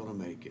wasn't going to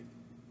make it.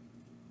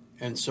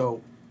 And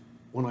so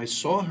when I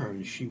saw her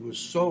and she was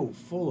so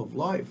full of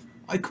life,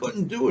 I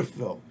couldn't do it,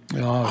 Phil.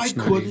 Oh, I it's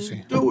not couldn't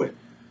easy. do it.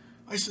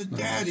 I said, Not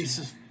 "Dad," he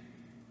easy. says,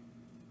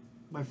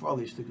 my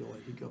father used to go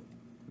like, he'd go,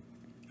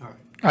 "All right,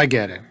 I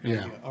get it.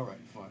 Yeah. all right,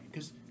 fine."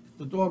 Because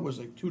the dog was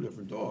like 2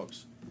 different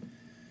dogs.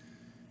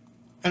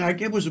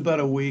 And it was about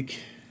a week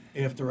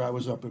after I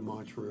was up in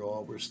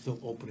Montreal. We're still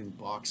opening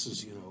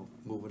boxes,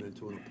 moving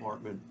into an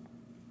apartment.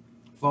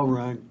 Phone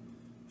rang,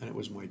 and it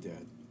was my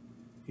dad.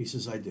 He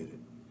says, "I did it."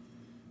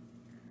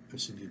 I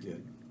said, "You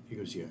did?" He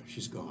goes, "Yeah,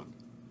 she's gone."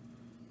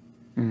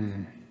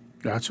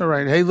 That's all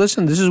right. Hey,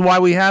 listen, this is why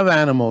we have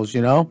animals,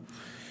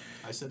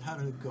 I said, "How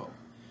did it go?"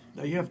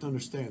 Now, you have to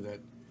understand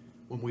that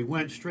when we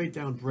went straight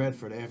down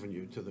Bradford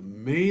Avenue to the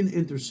main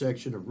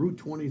intersection of Route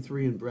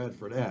 23 and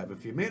Bradford Ave,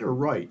 if you made a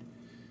right,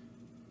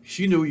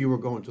 she knew you were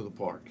going to the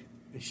park.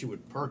 And she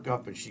would perk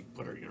up and she'd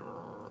put her,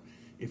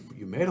 if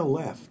you made a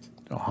left,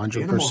 the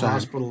animal 100%.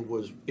 hospital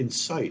was in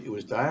sight. It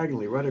was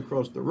diagonally right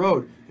across the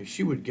road. And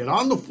she would get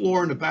on the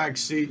floor in the back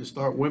seat and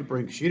start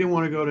whimpering. She didn't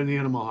want to go to the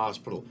animal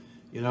hospital,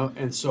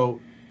 And so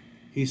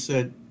he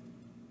said,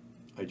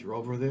 I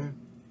drove her there.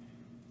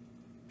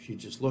 She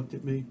just looked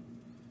at me.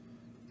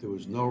 There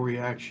was no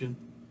reaction.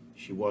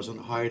 She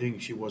wasn't hiding.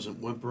 She wasn't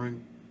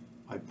whimpering.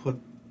 I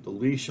put the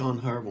leash on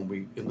her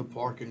in the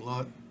parking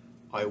lot.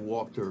 I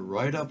walked her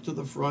right up to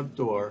the front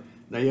door.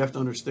 Now you have to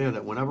understand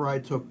that whenever I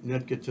took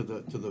Nitka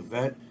to the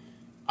vet,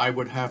 I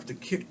would have to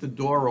kick the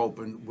door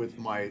open with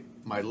my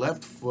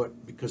left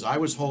foot because I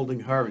was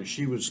holding her and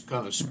she was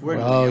kind of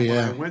squiggly. Oh, and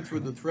yeah. when I went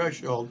through the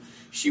threshold,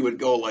 she would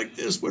go like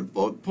this with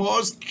both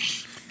paws,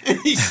 and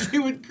she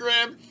would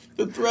grab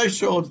the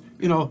threshold,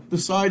 the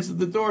sides of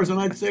the doors, and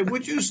I'd say,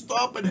 "Would you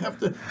stop?" I'd have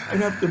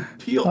to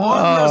peel,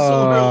 arm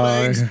wrestle her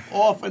legs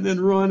off, and then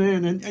run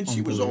in, and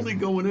she was only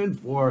going in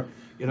for,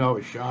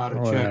 a shot,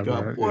 a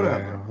checkup,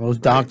 whatever. Yeah. Those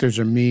right? doctors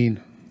are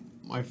mean.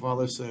 My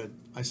father said,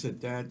 I said,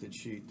 "Dad, did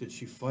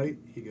she fight?"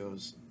 He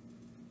goes,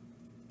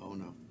 "Oh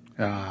no,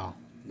 Oh.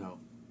 no.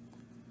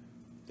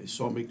 They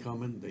saw me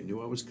coming. They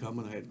knew I was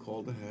coming. I had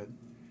called ahead."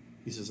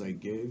 He says, "I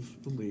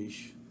gave the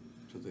leash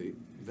to the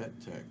vet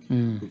tech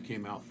who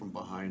came out from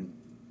behind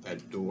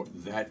that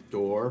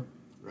door,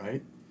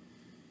 right?"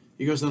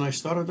 He goes, "Then I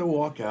started to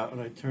walk out,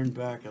 and I turned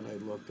back, and I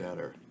looked at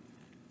her,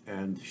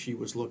 and she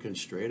was looking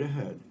straight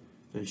ahead.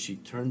 Then she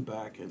turned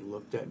back and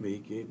looked at me,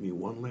 gave me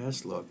one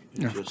last look,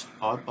 and just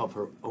out of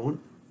her own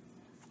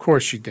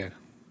course she did.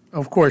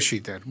 Of course she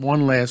did.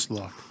 One last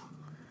look.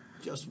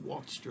 Just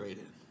walked straight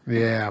in.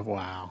 Yeah,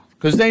 wow.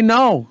 Because they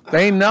know.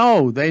 They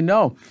know. They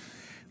know.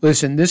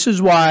 Listen, this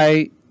is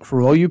why,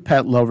 for all you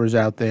pet lovers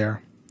out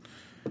there,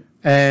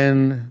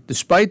 and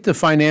despite the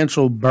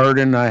financial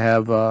burden I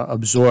have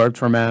absorbed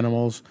from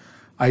animals,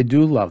 I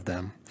do love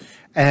them.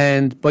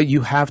 But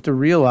you have to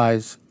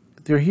realize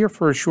they're here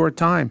for a short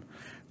time.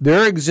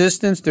 Their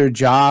existence, their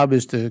job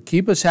is to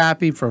keep us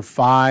happy for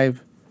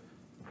 5,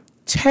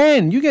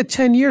 10. You get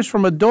 10 years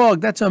from a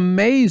dog. That's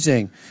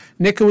amazing.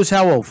 Nika was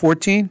how old?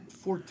 14?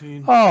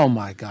 14. Oh,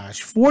 my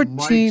gosh.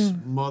 14.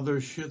 Mike's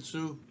mother, Shih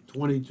Tzu,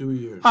 22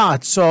 years.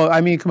 So,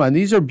 I mean, come on.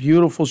 These are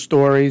beautiful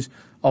stories,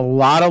 a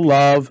lot of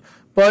love.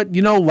 But,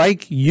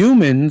 like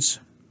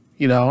humans,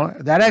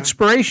 that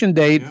expiration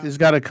date has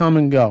got to come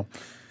and go.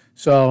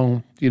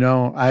 So,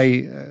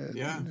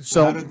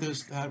 So how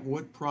did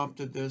what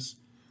prompted this?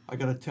 I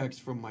got a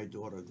text from my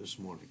daughter this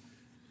morning.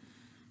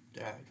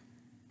 Dad,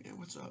 yeah,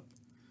 what's up?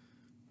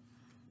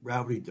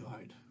 Rowdy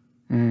died.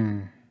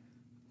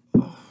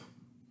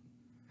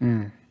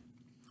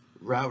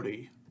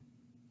 Rowdy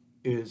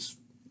is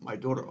my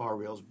daughter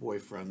Ariel's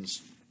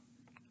boyfriend's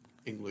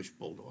English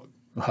bulldog.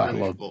 I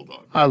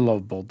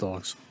love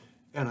bulldogs.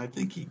 And I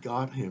think he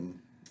got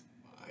him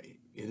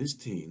in his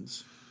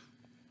teens.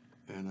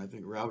 And I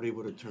think Rowdy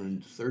would have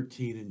turned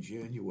 13 in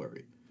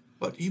January.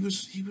 But he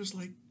was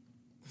like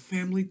the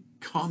family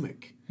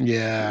comic.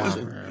 Yeah.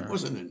 He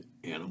wasn't an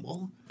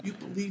animal. You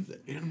believe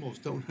that animals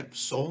don't have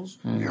souls?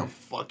 You're a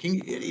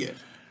fucking idiot.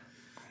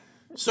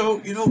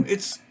 So,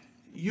 it's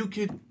you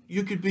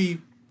could be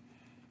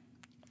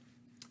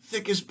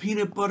thick as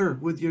peanut butter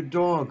with your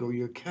dog or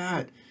your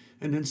cat,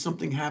 and then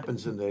something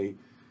happens and they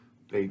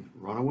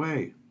run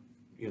away.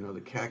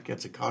 The cat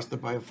gets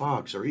accosted by a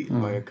fox or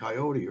eaten by a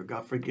coyote or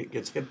God forbid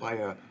gets hit by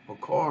a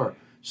car.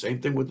 Same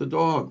thing with the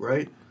dog,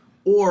 right?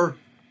 Or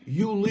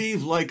you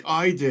leave like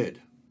I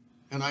did,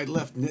 and I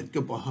left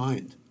Nitka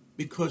behind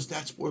because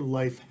that's where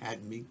life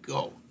had me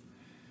go.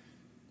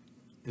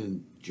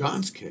 In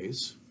John's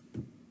case,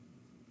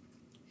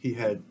 he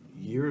had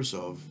years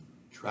of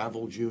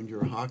travel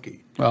junior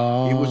hockey.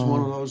 Oh, he was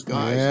one of those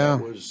guys yeah.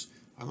 that was,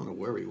 I don't know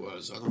where he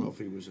was. I don't know if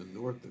he was in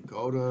North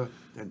Dakota,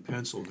 then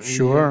Pennsylvania.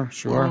 Sure.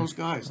 One of those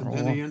guys. And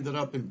then he ended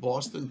up in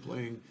Boston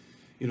playing,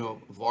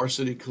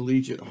 varsity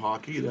collegiate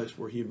hockey. That's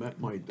where he met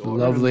my daughter.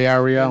 Lovely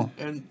Ariel.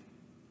 And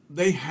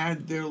they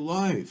had their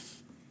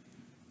life.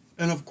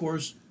 And of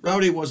course,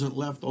 Rowdy wasn't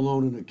left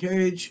alone in a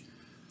cage.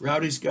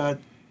 Rowdy's got,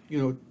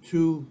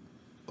 2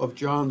 of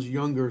John's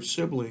younger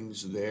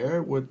siblings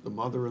there with the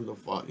mother and the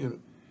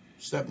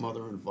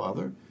stepmother and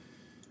father.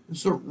 And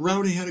so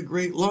Rowdy had a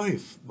great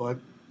life, but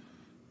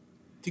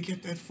to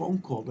get that phone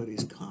call that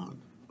he's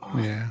gone.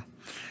 Yeah.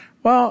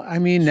 Well, I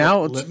mean,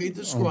 now it's... Let me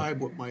describe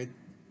what my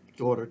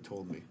daughter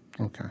told me.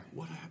 Okay.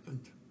 What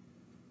happened?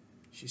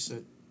 She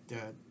said,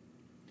 Dad,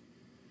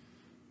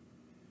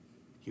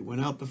 he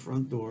went out the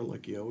front door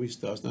like he always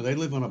does. Now, they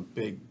live on a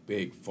big,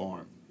 big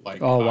farm.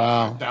 Like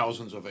wow.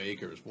 Thousands of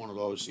acres. One of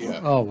those,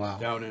 yeah. Oh, wow.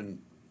 Down in,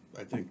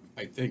 I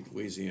think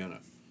Louisiana.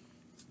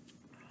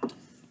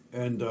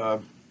 And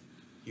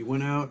he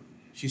went out.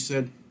 She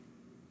said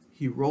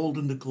he rolled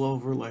in the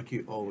clover like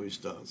he always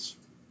does.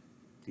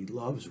 He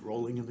loves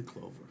rolling in the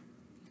clover.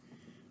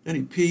 Then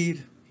he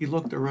peed. He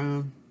looked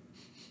around,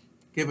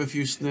 gave a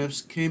few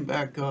sniffs, came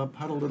back up,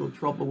 had a little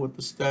trouble with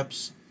the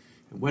steps,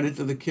 and went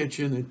into the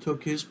kitchen and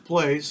took his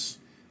place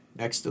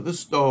next to the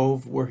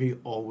stove where he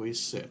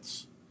always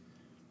sits.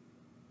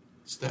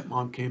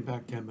 Stepmom came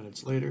back 10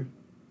 minutes later.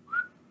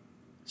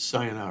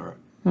 Sayonara.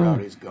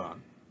 Rowdy's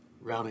gone.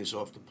 Rowdy's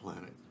off the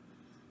planet.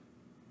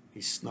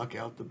 He snuck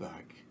out the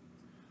back.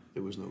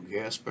 There was no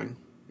gasping.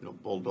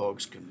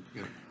 Bulldogs can,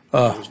 there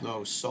was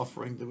no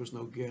suffering. There was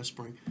no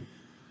gasping.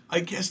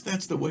 I guess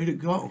that's the way to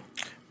go.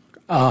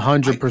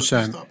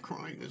 100%. Stop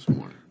crying this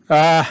morning.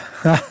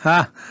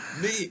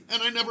 Me,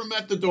 and I never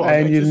met the dog.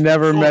 And you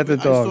never met the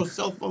dog. I saw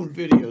cell phone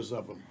videos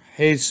of him.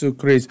 Jesus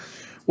Christ.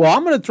 Well,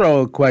 I'm going to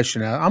throw a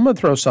question out. I'm going to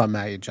throw something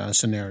at you, John, a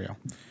scenario.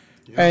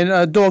 Yeah.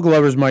 And dog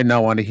lovers might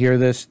not want to hear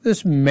this.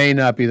 This may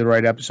not be the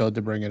right episode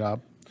to bring it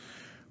up.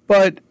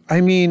 But, I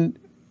mean,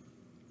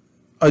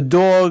 a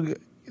dog,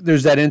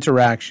 there's that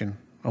interaction,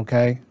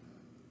 okay?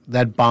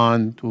 That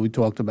bond we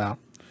talked about.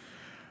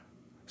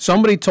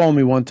 Somebody told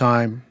me one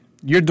time,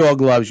 your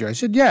dog loves you. I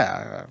said,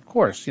 yeah, of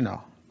course,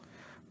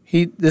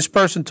 This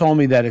person told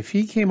me that if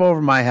he came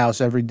over my house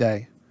every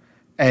day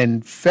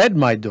and fed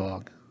my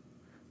dog,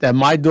 that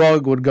my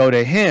dog would go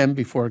to him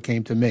before it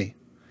came to me.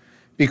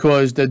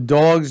 Because the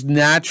dog's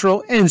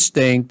natural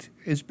instinct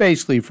is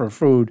basically for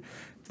food.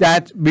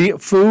 That be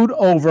food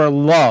over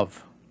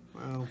love.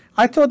 Well,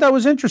 I thought that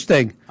was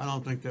interesting. I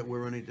don't think that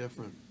we're any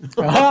different.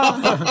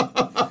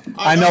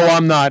 I know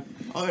I'm not.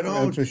 I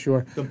don't. That's for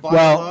sure. The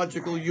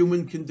biological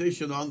human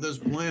condition on this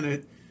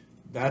planet,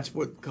 that's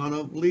what kind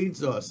of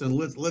leads us. And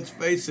let's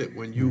face it,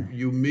 when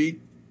you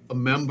meet a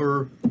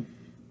member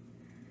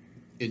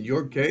in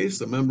your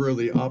case, a member of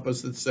the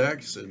opposite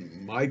sex.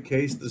 In my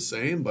case, the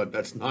same, but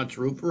that's not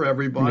true for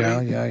everybody.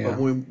 Yeah. But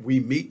when we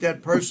meet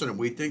that person and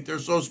we think they're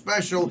so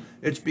special,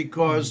 it's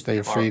because They're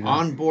our afraid of-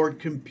 onboard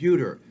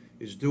computer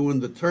is doing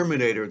the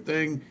Terminator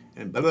thing,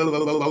 and blah, blah, blah,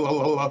 blah, blah,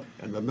 blah, blah,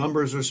 and the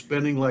numbers are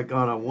spinning like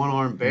on a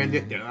one-armed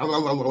bandit, blah, blah,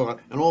 blah, blah,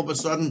 and all of a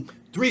sudden,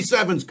 3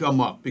 sevens come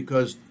up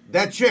because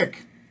that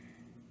chick,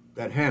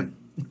 that hen,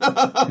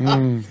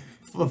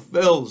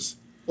 fulfills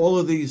all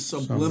of these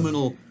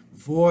subliminal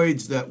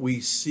voids that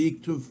we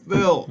seek to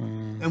fill,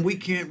 and we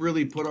can't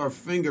really put our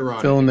finger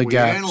on Fill in it. the If we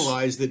gaps.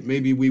 analyzed it,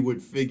 maybe we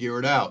would figure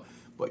it out.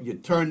 But you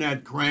turn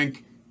that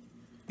crank,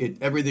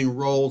 everything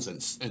rolls,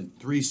 and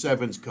 3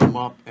 sevens come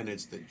up, and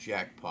it's the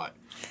jackpot.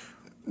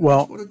 Well,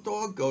 That's what a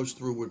dog goes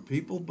through with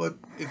people. But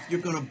if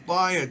you're going to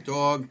buy a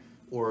dog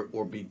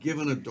or be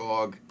given a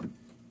dog,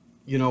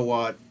 you know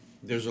what?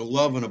 There's a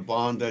love and a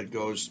bond that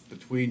goes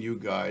between you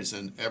guys,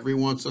 and every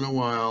once in a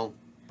while,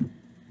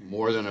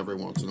 more than every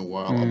once in a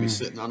while, I'll be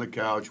sitting on the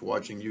couch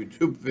watching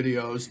YouTube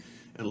videos,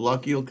 and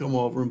Lucky will come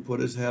over and put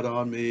his head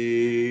on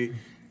me,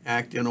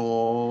 acting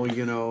all,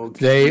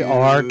 they cute.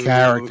 are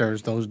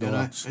characters, those And,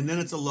 dogs. and then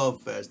it's a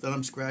love fest. Then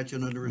I'm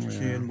scratching under his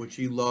chin, which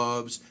he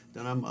loves.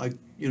 Then I'm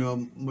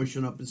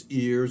mushing up his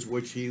ears,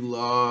 which he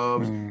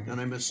loves. Then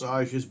I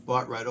massage his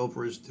butt right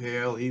over his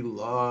tail. He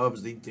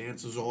loves. He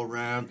dances all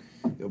around.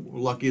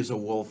 Lucky is a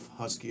wolf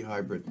husky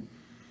hybrid.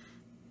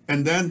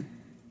 And then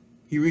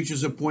he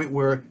reaches a point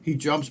where he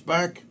jumps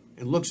back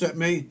and looks at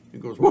me and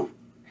goes, whoop,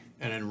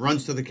 and then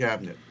runs to the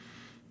cabinet.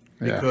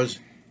 Yeah. Because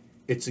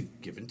it's a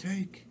give and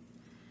take.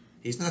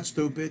 He's not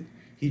stupid.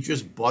 He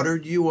just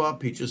buttered you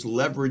up. He just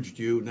leveraged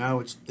you.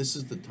 Now this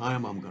is the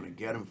time I'm going to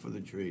get him for the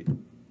treat.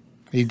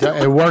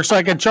 It works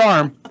like a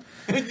charm.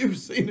 And you've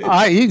seen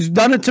it. He's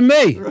done it to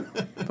me.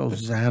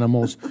 Those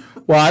animals.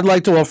 Well, I'd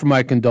like to offer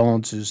my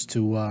condolences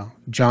to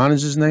John.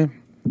 Is his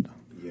name?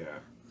 Yeah.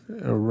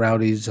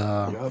 Rowdy's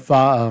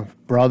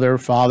brother,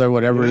 father,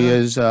 whatever he Yeah,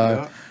 is.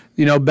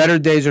 yeah. Better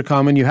days are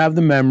coming. You have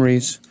the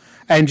memories,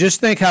 and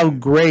just think how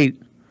great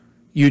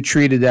you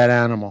treated that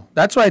animal.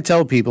 That's why I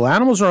tell people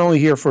animals are only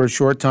here for a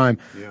short time.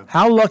 Yeah.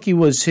 How lucky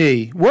was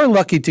he? We're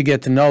lucky to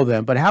get to know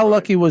them, but how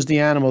lucky was the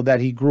animal that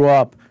he grew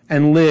up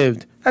and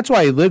lived? That's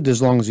why he lived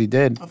as long as he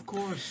did. Of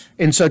course.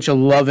 In such a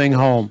loving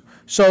home.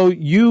 So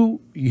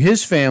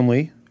his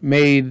family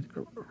made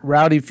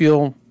Rowdy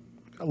feel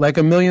like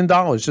 $1 million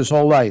his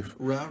whole life.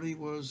 Rowdy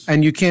was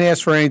And you can't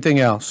ask for anything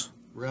else.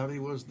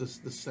 the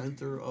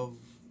center of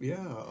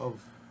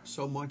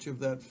so much of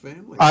that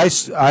family. I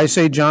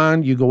say,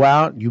 John, you go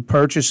out, you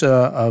purchase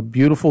a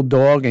beautiful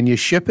dog, and you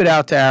ship it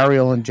out to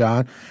Ariel and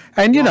John.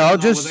 And, Well,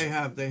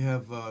 they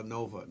have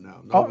Nova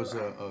now. Nova's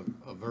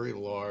a very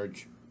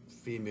large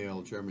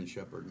female German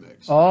Shepherd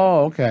mix.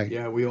 Oh, okay.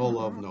 Yeah, we all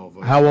love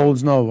Nova. How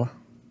old's Nova?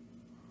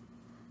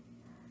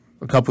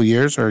 A couple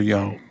years or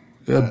young?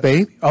 A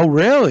baby? Oh,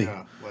 really?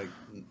 Yeah, like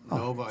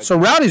Nova. So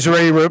Rowdy's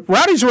already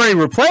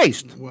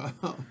replaced. Well.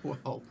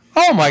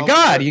 Oh my well,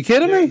 God! Are you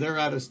kidding me? They're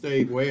out of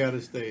state, way out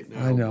of state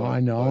now. I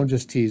know. I'm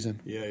just teasing.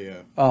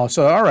 Yeah. Oh,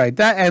 so all right.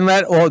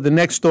 The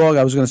next dog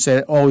I was going to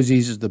say always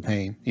eases the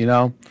pain,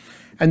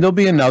 and there'll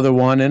be another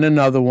one and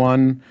another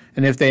one.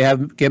 And if they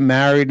get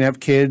married and have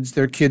kids,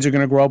 their kids are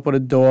going to grow up with a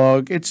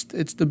dog. It's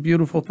the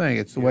beautiful thing.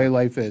 It's the way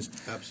life is.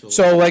 Absolutely.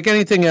 So like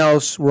anything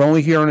else, we're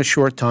only here on a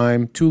short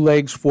time. 2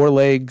 legs, 4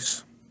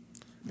 legs.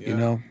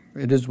 Yeah.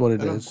 It is what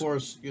it is. And of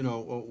course,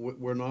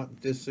 we're not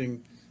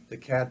dissing the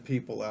cat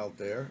people out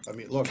there. I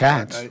mean, look,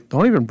 Cats.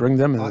 Don't even bring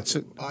them in.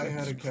 I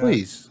had a cat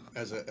Please.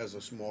 as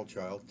a small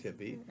child,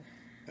 Tippy,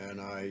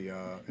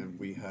 and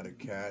we had a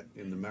cat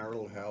in the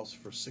marital house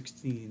for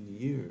 16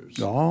 years.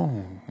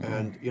 Oh.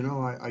 And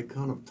I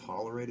kind of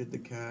tolerated the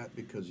cat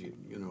because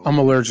I'm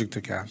allergic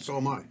to cats. so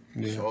am I.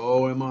 Yeah.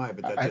 So am I.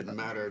 But that didn't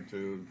matter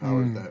to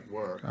how does that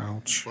work.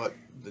 Ouch. But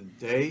the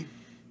day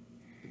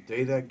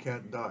that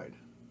cat died,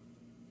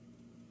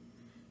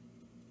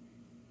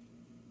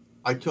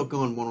 I took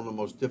on one of the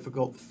most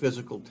difficult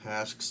physical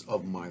tasks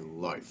of my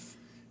life,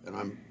 and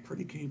I'm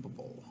pretty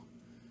capable.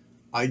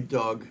 I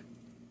dug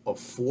a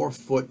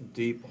 4-foot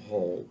deep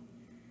hole,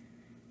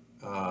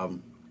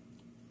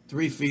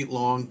 3 feet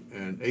long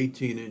and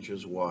 18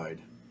 inches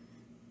wide,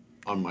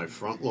 on my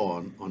front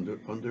lawn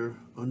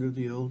under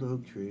the old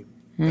oak tree,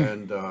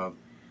 and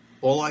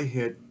all I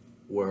hit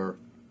were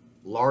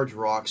large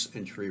rocks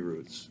and tree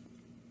roots,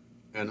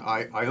 and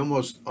I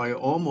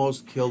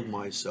almost killed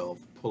myself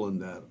pulling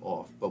that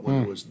off. But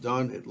when it was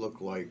done, it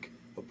looked like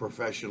a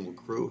professional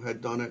crew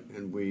had done it,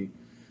 and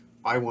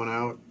I went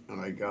out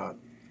and I got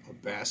a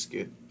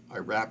basket. I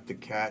wrapped the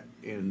cat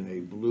in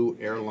a blue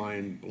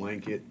airline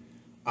blanket.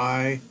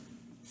 I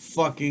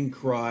fucking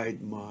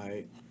cried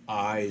my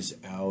eyes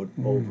out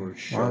over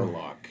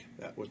Sherlock.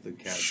 That was the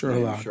cat's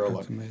Sherlock. name, Sherlock.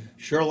 That's amazing.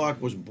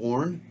 Sherlock was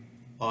born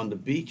on the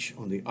beach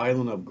on the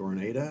island of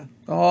Grenada.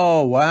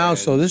 Oh, wow. And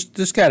So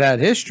this cat had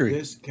history.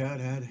 This cat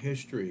had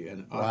history,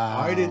 and Wow.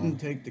 I didn't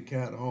take the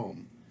cat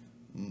home.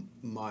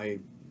 My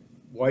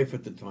wife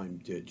at the time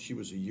did. She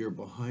was a year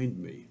behind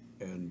me,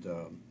 and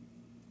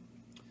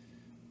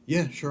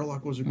Yeah,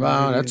 Sherlock was a great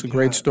Wow, Indian that's a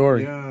great cat.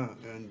 story. Yeah,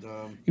 and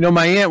You know,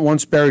 my aunt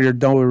once buried her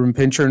Doberman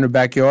Pinscher in the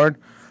backyard,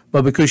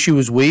 but because she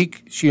was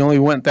weak, she only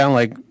went down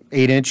like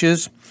 8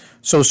 inches.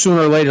 So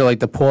sooner or later, like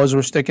the paws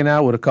were sticking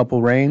out with a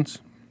couple reins.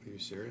 are you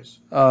serious?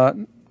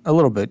 A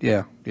little bit,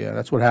 yeah, yeah.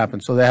 That's what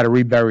happened. So they had to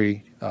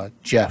rebury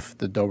Jeff,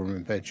 the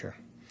Doberman Pinscher.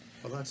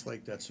 Well, that's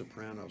like that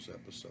Sopranos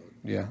episode.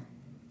 Yeah.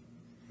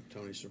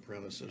 Tony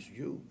Soprano says,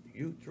 "You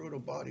threw the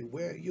body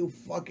where? You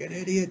fucking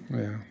idiot!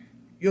 Yeah.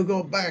 You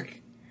go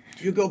back.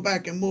 You go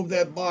back and move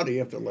that body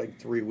after like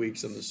 3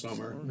 weeks in the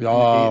summer."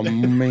 Oh,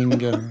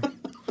 minga.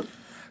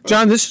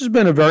 John, this has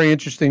been a very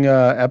interesting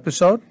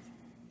episode.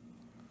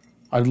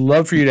 I'd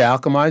love for you to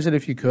alchemize it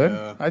if you could.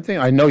 Yeah.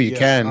 I know you Yes,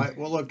 can.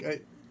 well, look,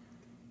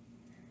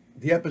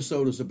 the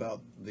episode is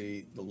about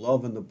the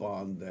love and the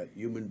bond that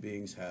human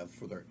beings have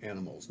for their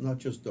animals, not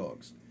just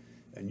dogs.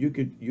 And you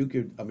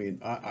could. I mean,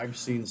 I've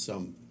seen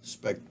some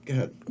Go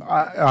ahead.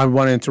 I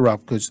want to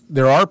interrupt because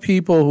there are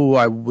people who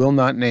I will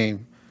not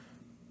name,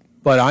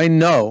 but I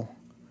know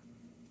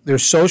they're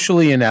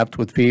socially inept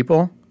with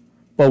people.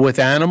 But with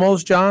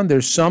animals, John,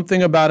 there's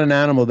something about an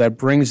animal that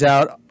brings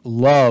out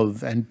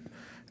love and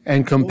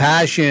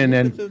compassion Well,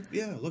 and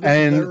look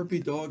at the therapy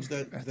dogs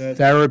that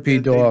therapy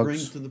that they dogs.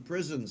 bring to the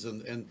prisons.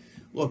 And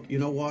look, you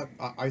know what?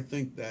 I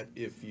think that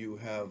if you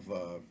have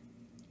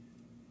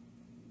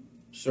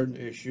certain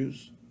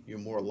issues, you're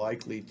more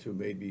likely to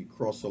maybe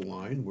cross a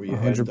line where you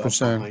end up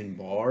 100%. behind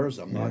bars.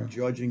 I'm not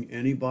judging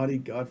anybody,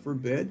 God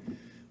forbid.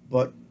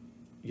 But,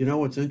 you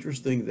know, it's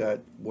interesting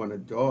that when a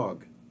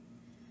dog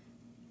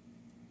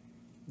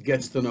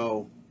gets to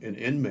know an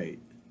inmate,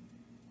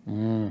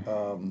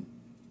 the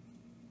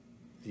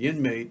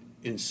inmate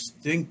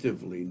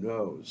instinctively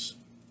knows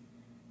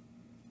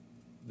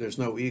there's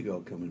no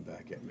ego coming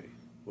back at me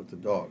with the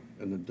dog.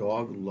 And the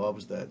dog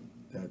loves that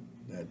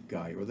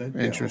guy or that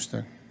gal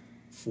Interesting.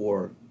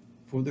 for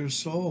their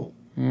soul.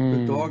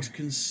 The dogs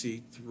can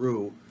see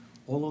through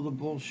all of the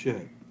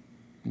bullshit.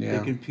 Yeah.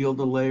 They can peel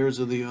the layers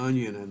of the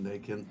onion, and they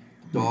can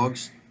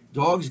dogs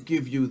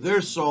give you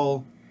their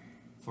soul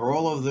for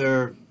all of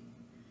their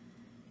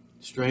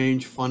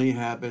strange, funny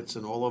habits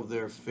and all of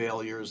their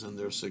failures and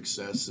their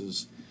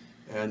successes.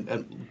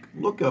 And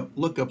look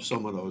up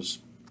some of those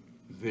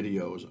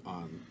videos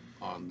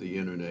on the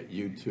internet,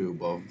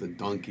 YouTube, of the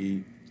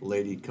donkey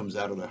lady comes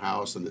out of the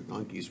house and the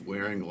donkey's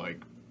wearing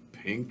like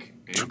pink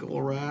ankle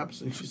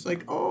wraps, and she's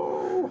like,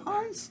 "Oh,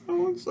 hi,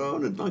 so and so,"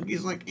 and the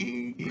donkey's like,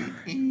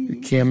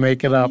 You can't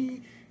make it up.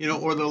 you know,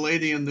 or the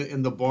lady in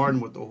the barn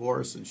with the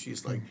horse, and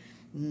she's like,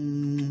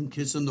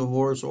 kissing the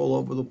horse all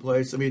over the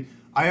place. I mean,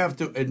 I have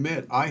to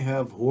admit, I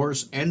have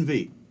horse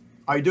envy.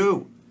 I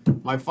do.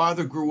 My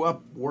father grew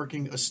up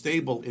working a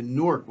stable in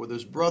Newark with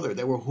his brother.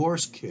 They were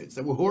horse kids.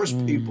 They were horse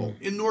people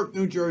in Newark,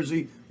 New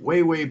Jersey,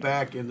 way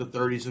back in the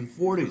 30s and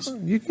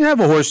 40s. You can have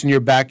a horse in your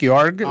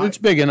backyard. It's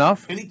big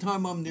enough.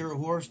 Anytime I'm near a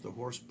horse, the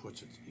horse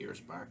puts its ears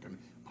back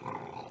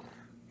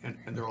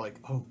and they're like,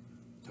 "Oh,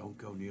 don't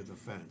go near the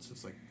fence."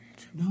 It's like,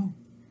 no.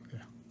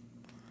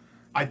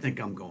 I think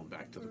I'm going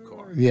back to the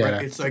car. Yeah.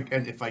 Right? It's like,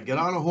 and if I get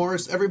on a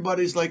horse,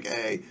 everybody's like,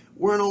 "Hey,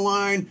 we're in a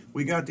line.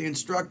 We got the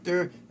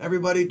instructor.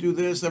 Everybody do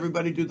this.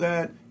 Everybody do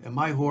that." And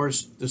my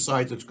horse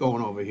decides it's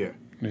going over here.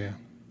 Yeah.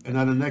 And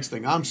then the next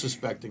thing I'm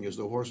suspecting is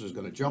the horse is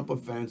going to jump a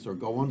fence or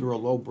go under a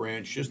low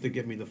branch just to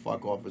get me the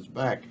fuck off its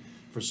back.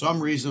 For some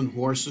reason,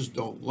 horses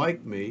don't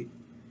like me,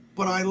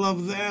 but I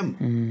love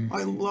them.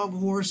 I love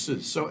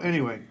horses. So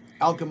anyway,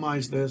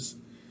 alchemize this.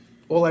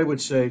 All I would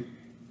say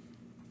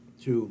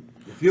to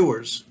the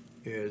viewers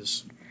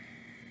is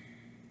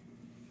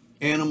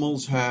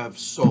animals have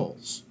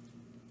souls.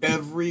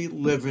 Every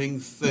living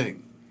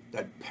thing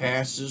that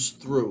passes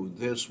through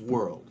this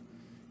world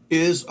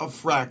is a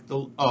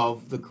fractal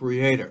of the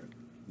Creator,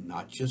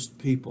 not just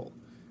people.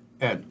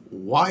 And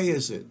why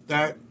is it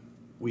that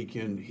we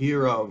can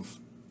hear of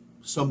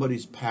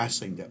somebody's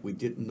passing that we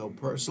didn't know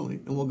personally,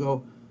 and we'll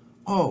go,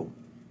 "Oh,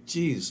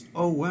 geez,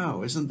 oh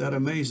wow, isn't that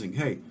amazing?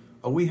 Hey,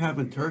 are we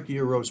having turkey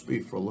or roast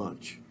beef for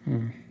lunch?"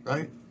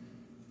 Right?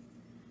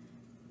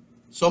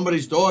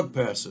 Somebody's dog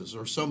passes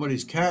or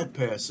somebody's cat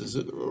passes,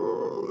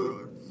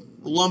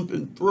 lump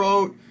in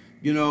throat,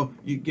 you know,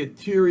 you get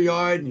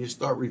teary-eyed and you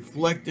start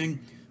reflecting,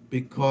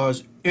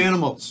 because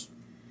animals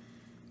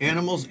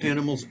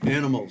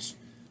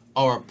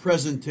are a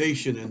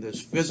presentation in this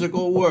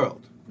physical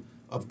world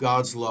of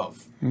God's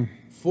love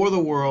for the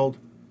world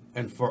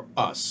and for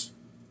us.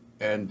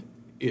 And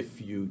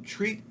if you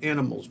treat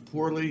animals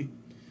poorly,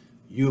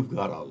 you've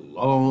got a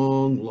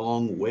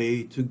long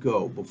way to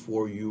go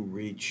before you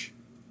reach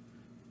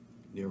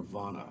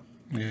nirvana.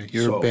 Yeah,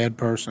 you're a bad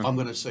person. I'm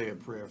going to say a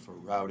prayer for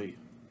Rowdy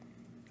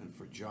and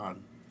for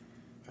John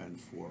and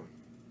for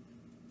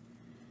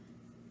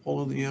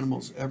all of the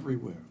animals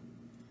everywhere.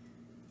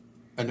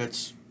 And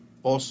that's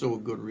also a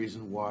good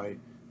reason why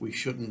we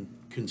shouldn't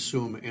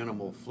consume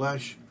animal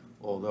flesh,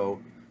 although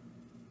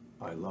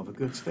I love a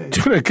good steak.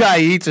 The guy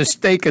eats a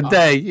steak a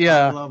day. I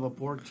Yeah. love a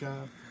pork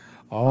chop.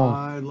 Oh.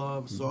 I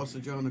love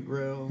sausage on the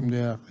grill.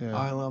 Yeah, yeah.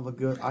 I love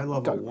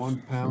a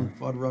 1 pound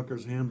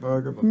Fuddruckers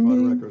hamburger, but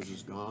Mm-hmm. Fuddruckers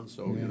is gone,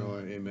 so you know,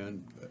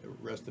 amen.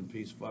 Rest in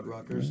peace,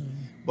 Fuddruckers.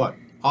 But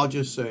I'll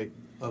just say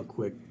a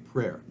quick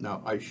prayer.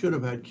 Now, I should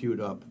have had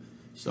queued up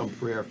some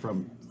prayer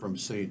from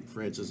Saint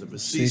Francis of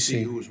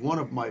Assisi, who was one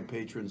of my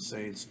patron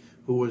saints,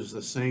 who was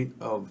the saint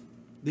of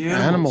the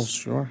animals.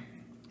 Sure.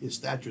 His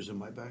statue's in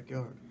my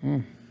backyard.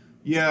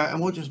 Yeah,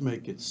 and we'll just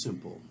make it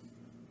simple.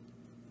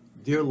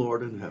 Dear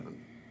Lord in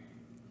heaven,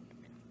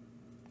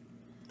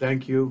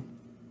 thank you,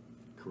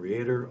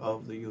 creator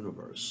of the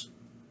universe,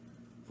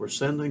 for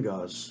sending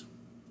us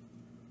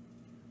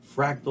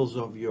fractals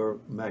of your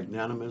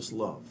magnanimous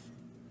love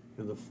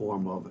in the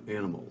form of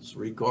animals,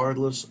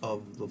 regardless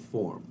of the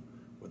form,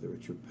 whether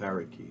it's your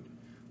parakeet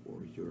or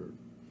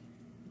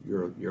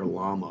your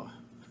llama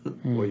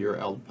or your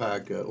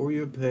alpaca or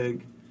your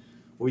pig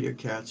or your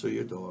cats or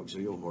your dogs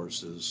or your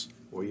horses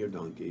or your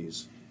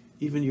donkeys,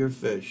 even your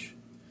fish.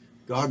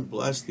 God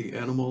bless the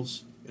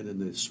animals, and in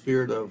the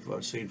spirit of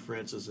St.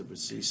 Francis of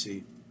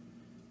Assisi,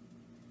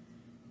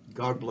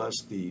 God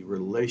bless the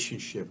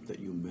relationship that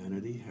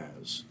humanity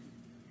has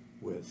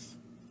with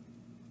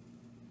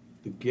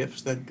the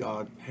gifts that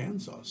God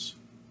hands us.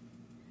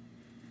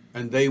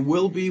 And they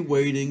will be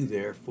waiting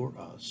there for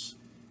us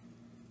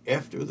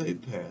after they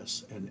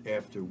pass and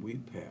after we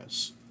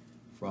pass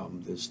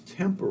from this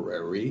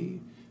temporary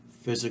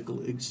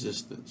physical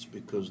existence,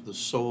 because the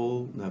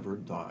soul never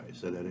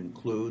dies, and that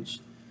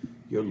includes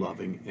your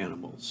loving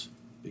animals,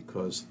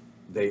 because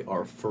they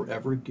are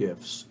forever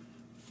gifts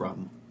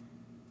from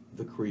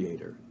the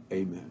Creator.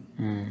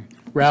 Amen.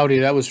 Rowdy,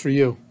 that was for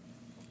you.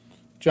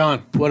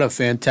 John, what a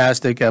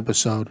fantastic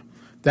episode.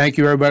 Thank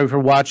you, everybody, for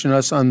watching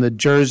us on the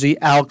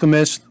Jersey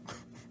Alchemist.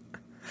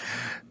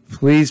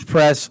 Please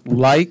press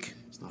like,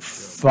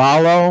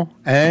 follow,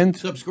 and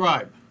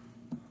Subscribe.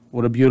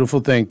 what a beautiful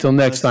thing. Till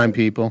next That's time, it.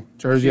 people.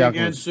 Jersey See you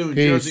Alchemist. again soon.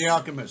 Peace. Jersey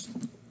Alchemist.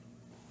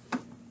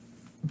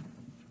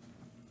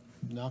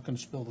 Not going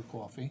to spill the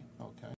coffee. Okay.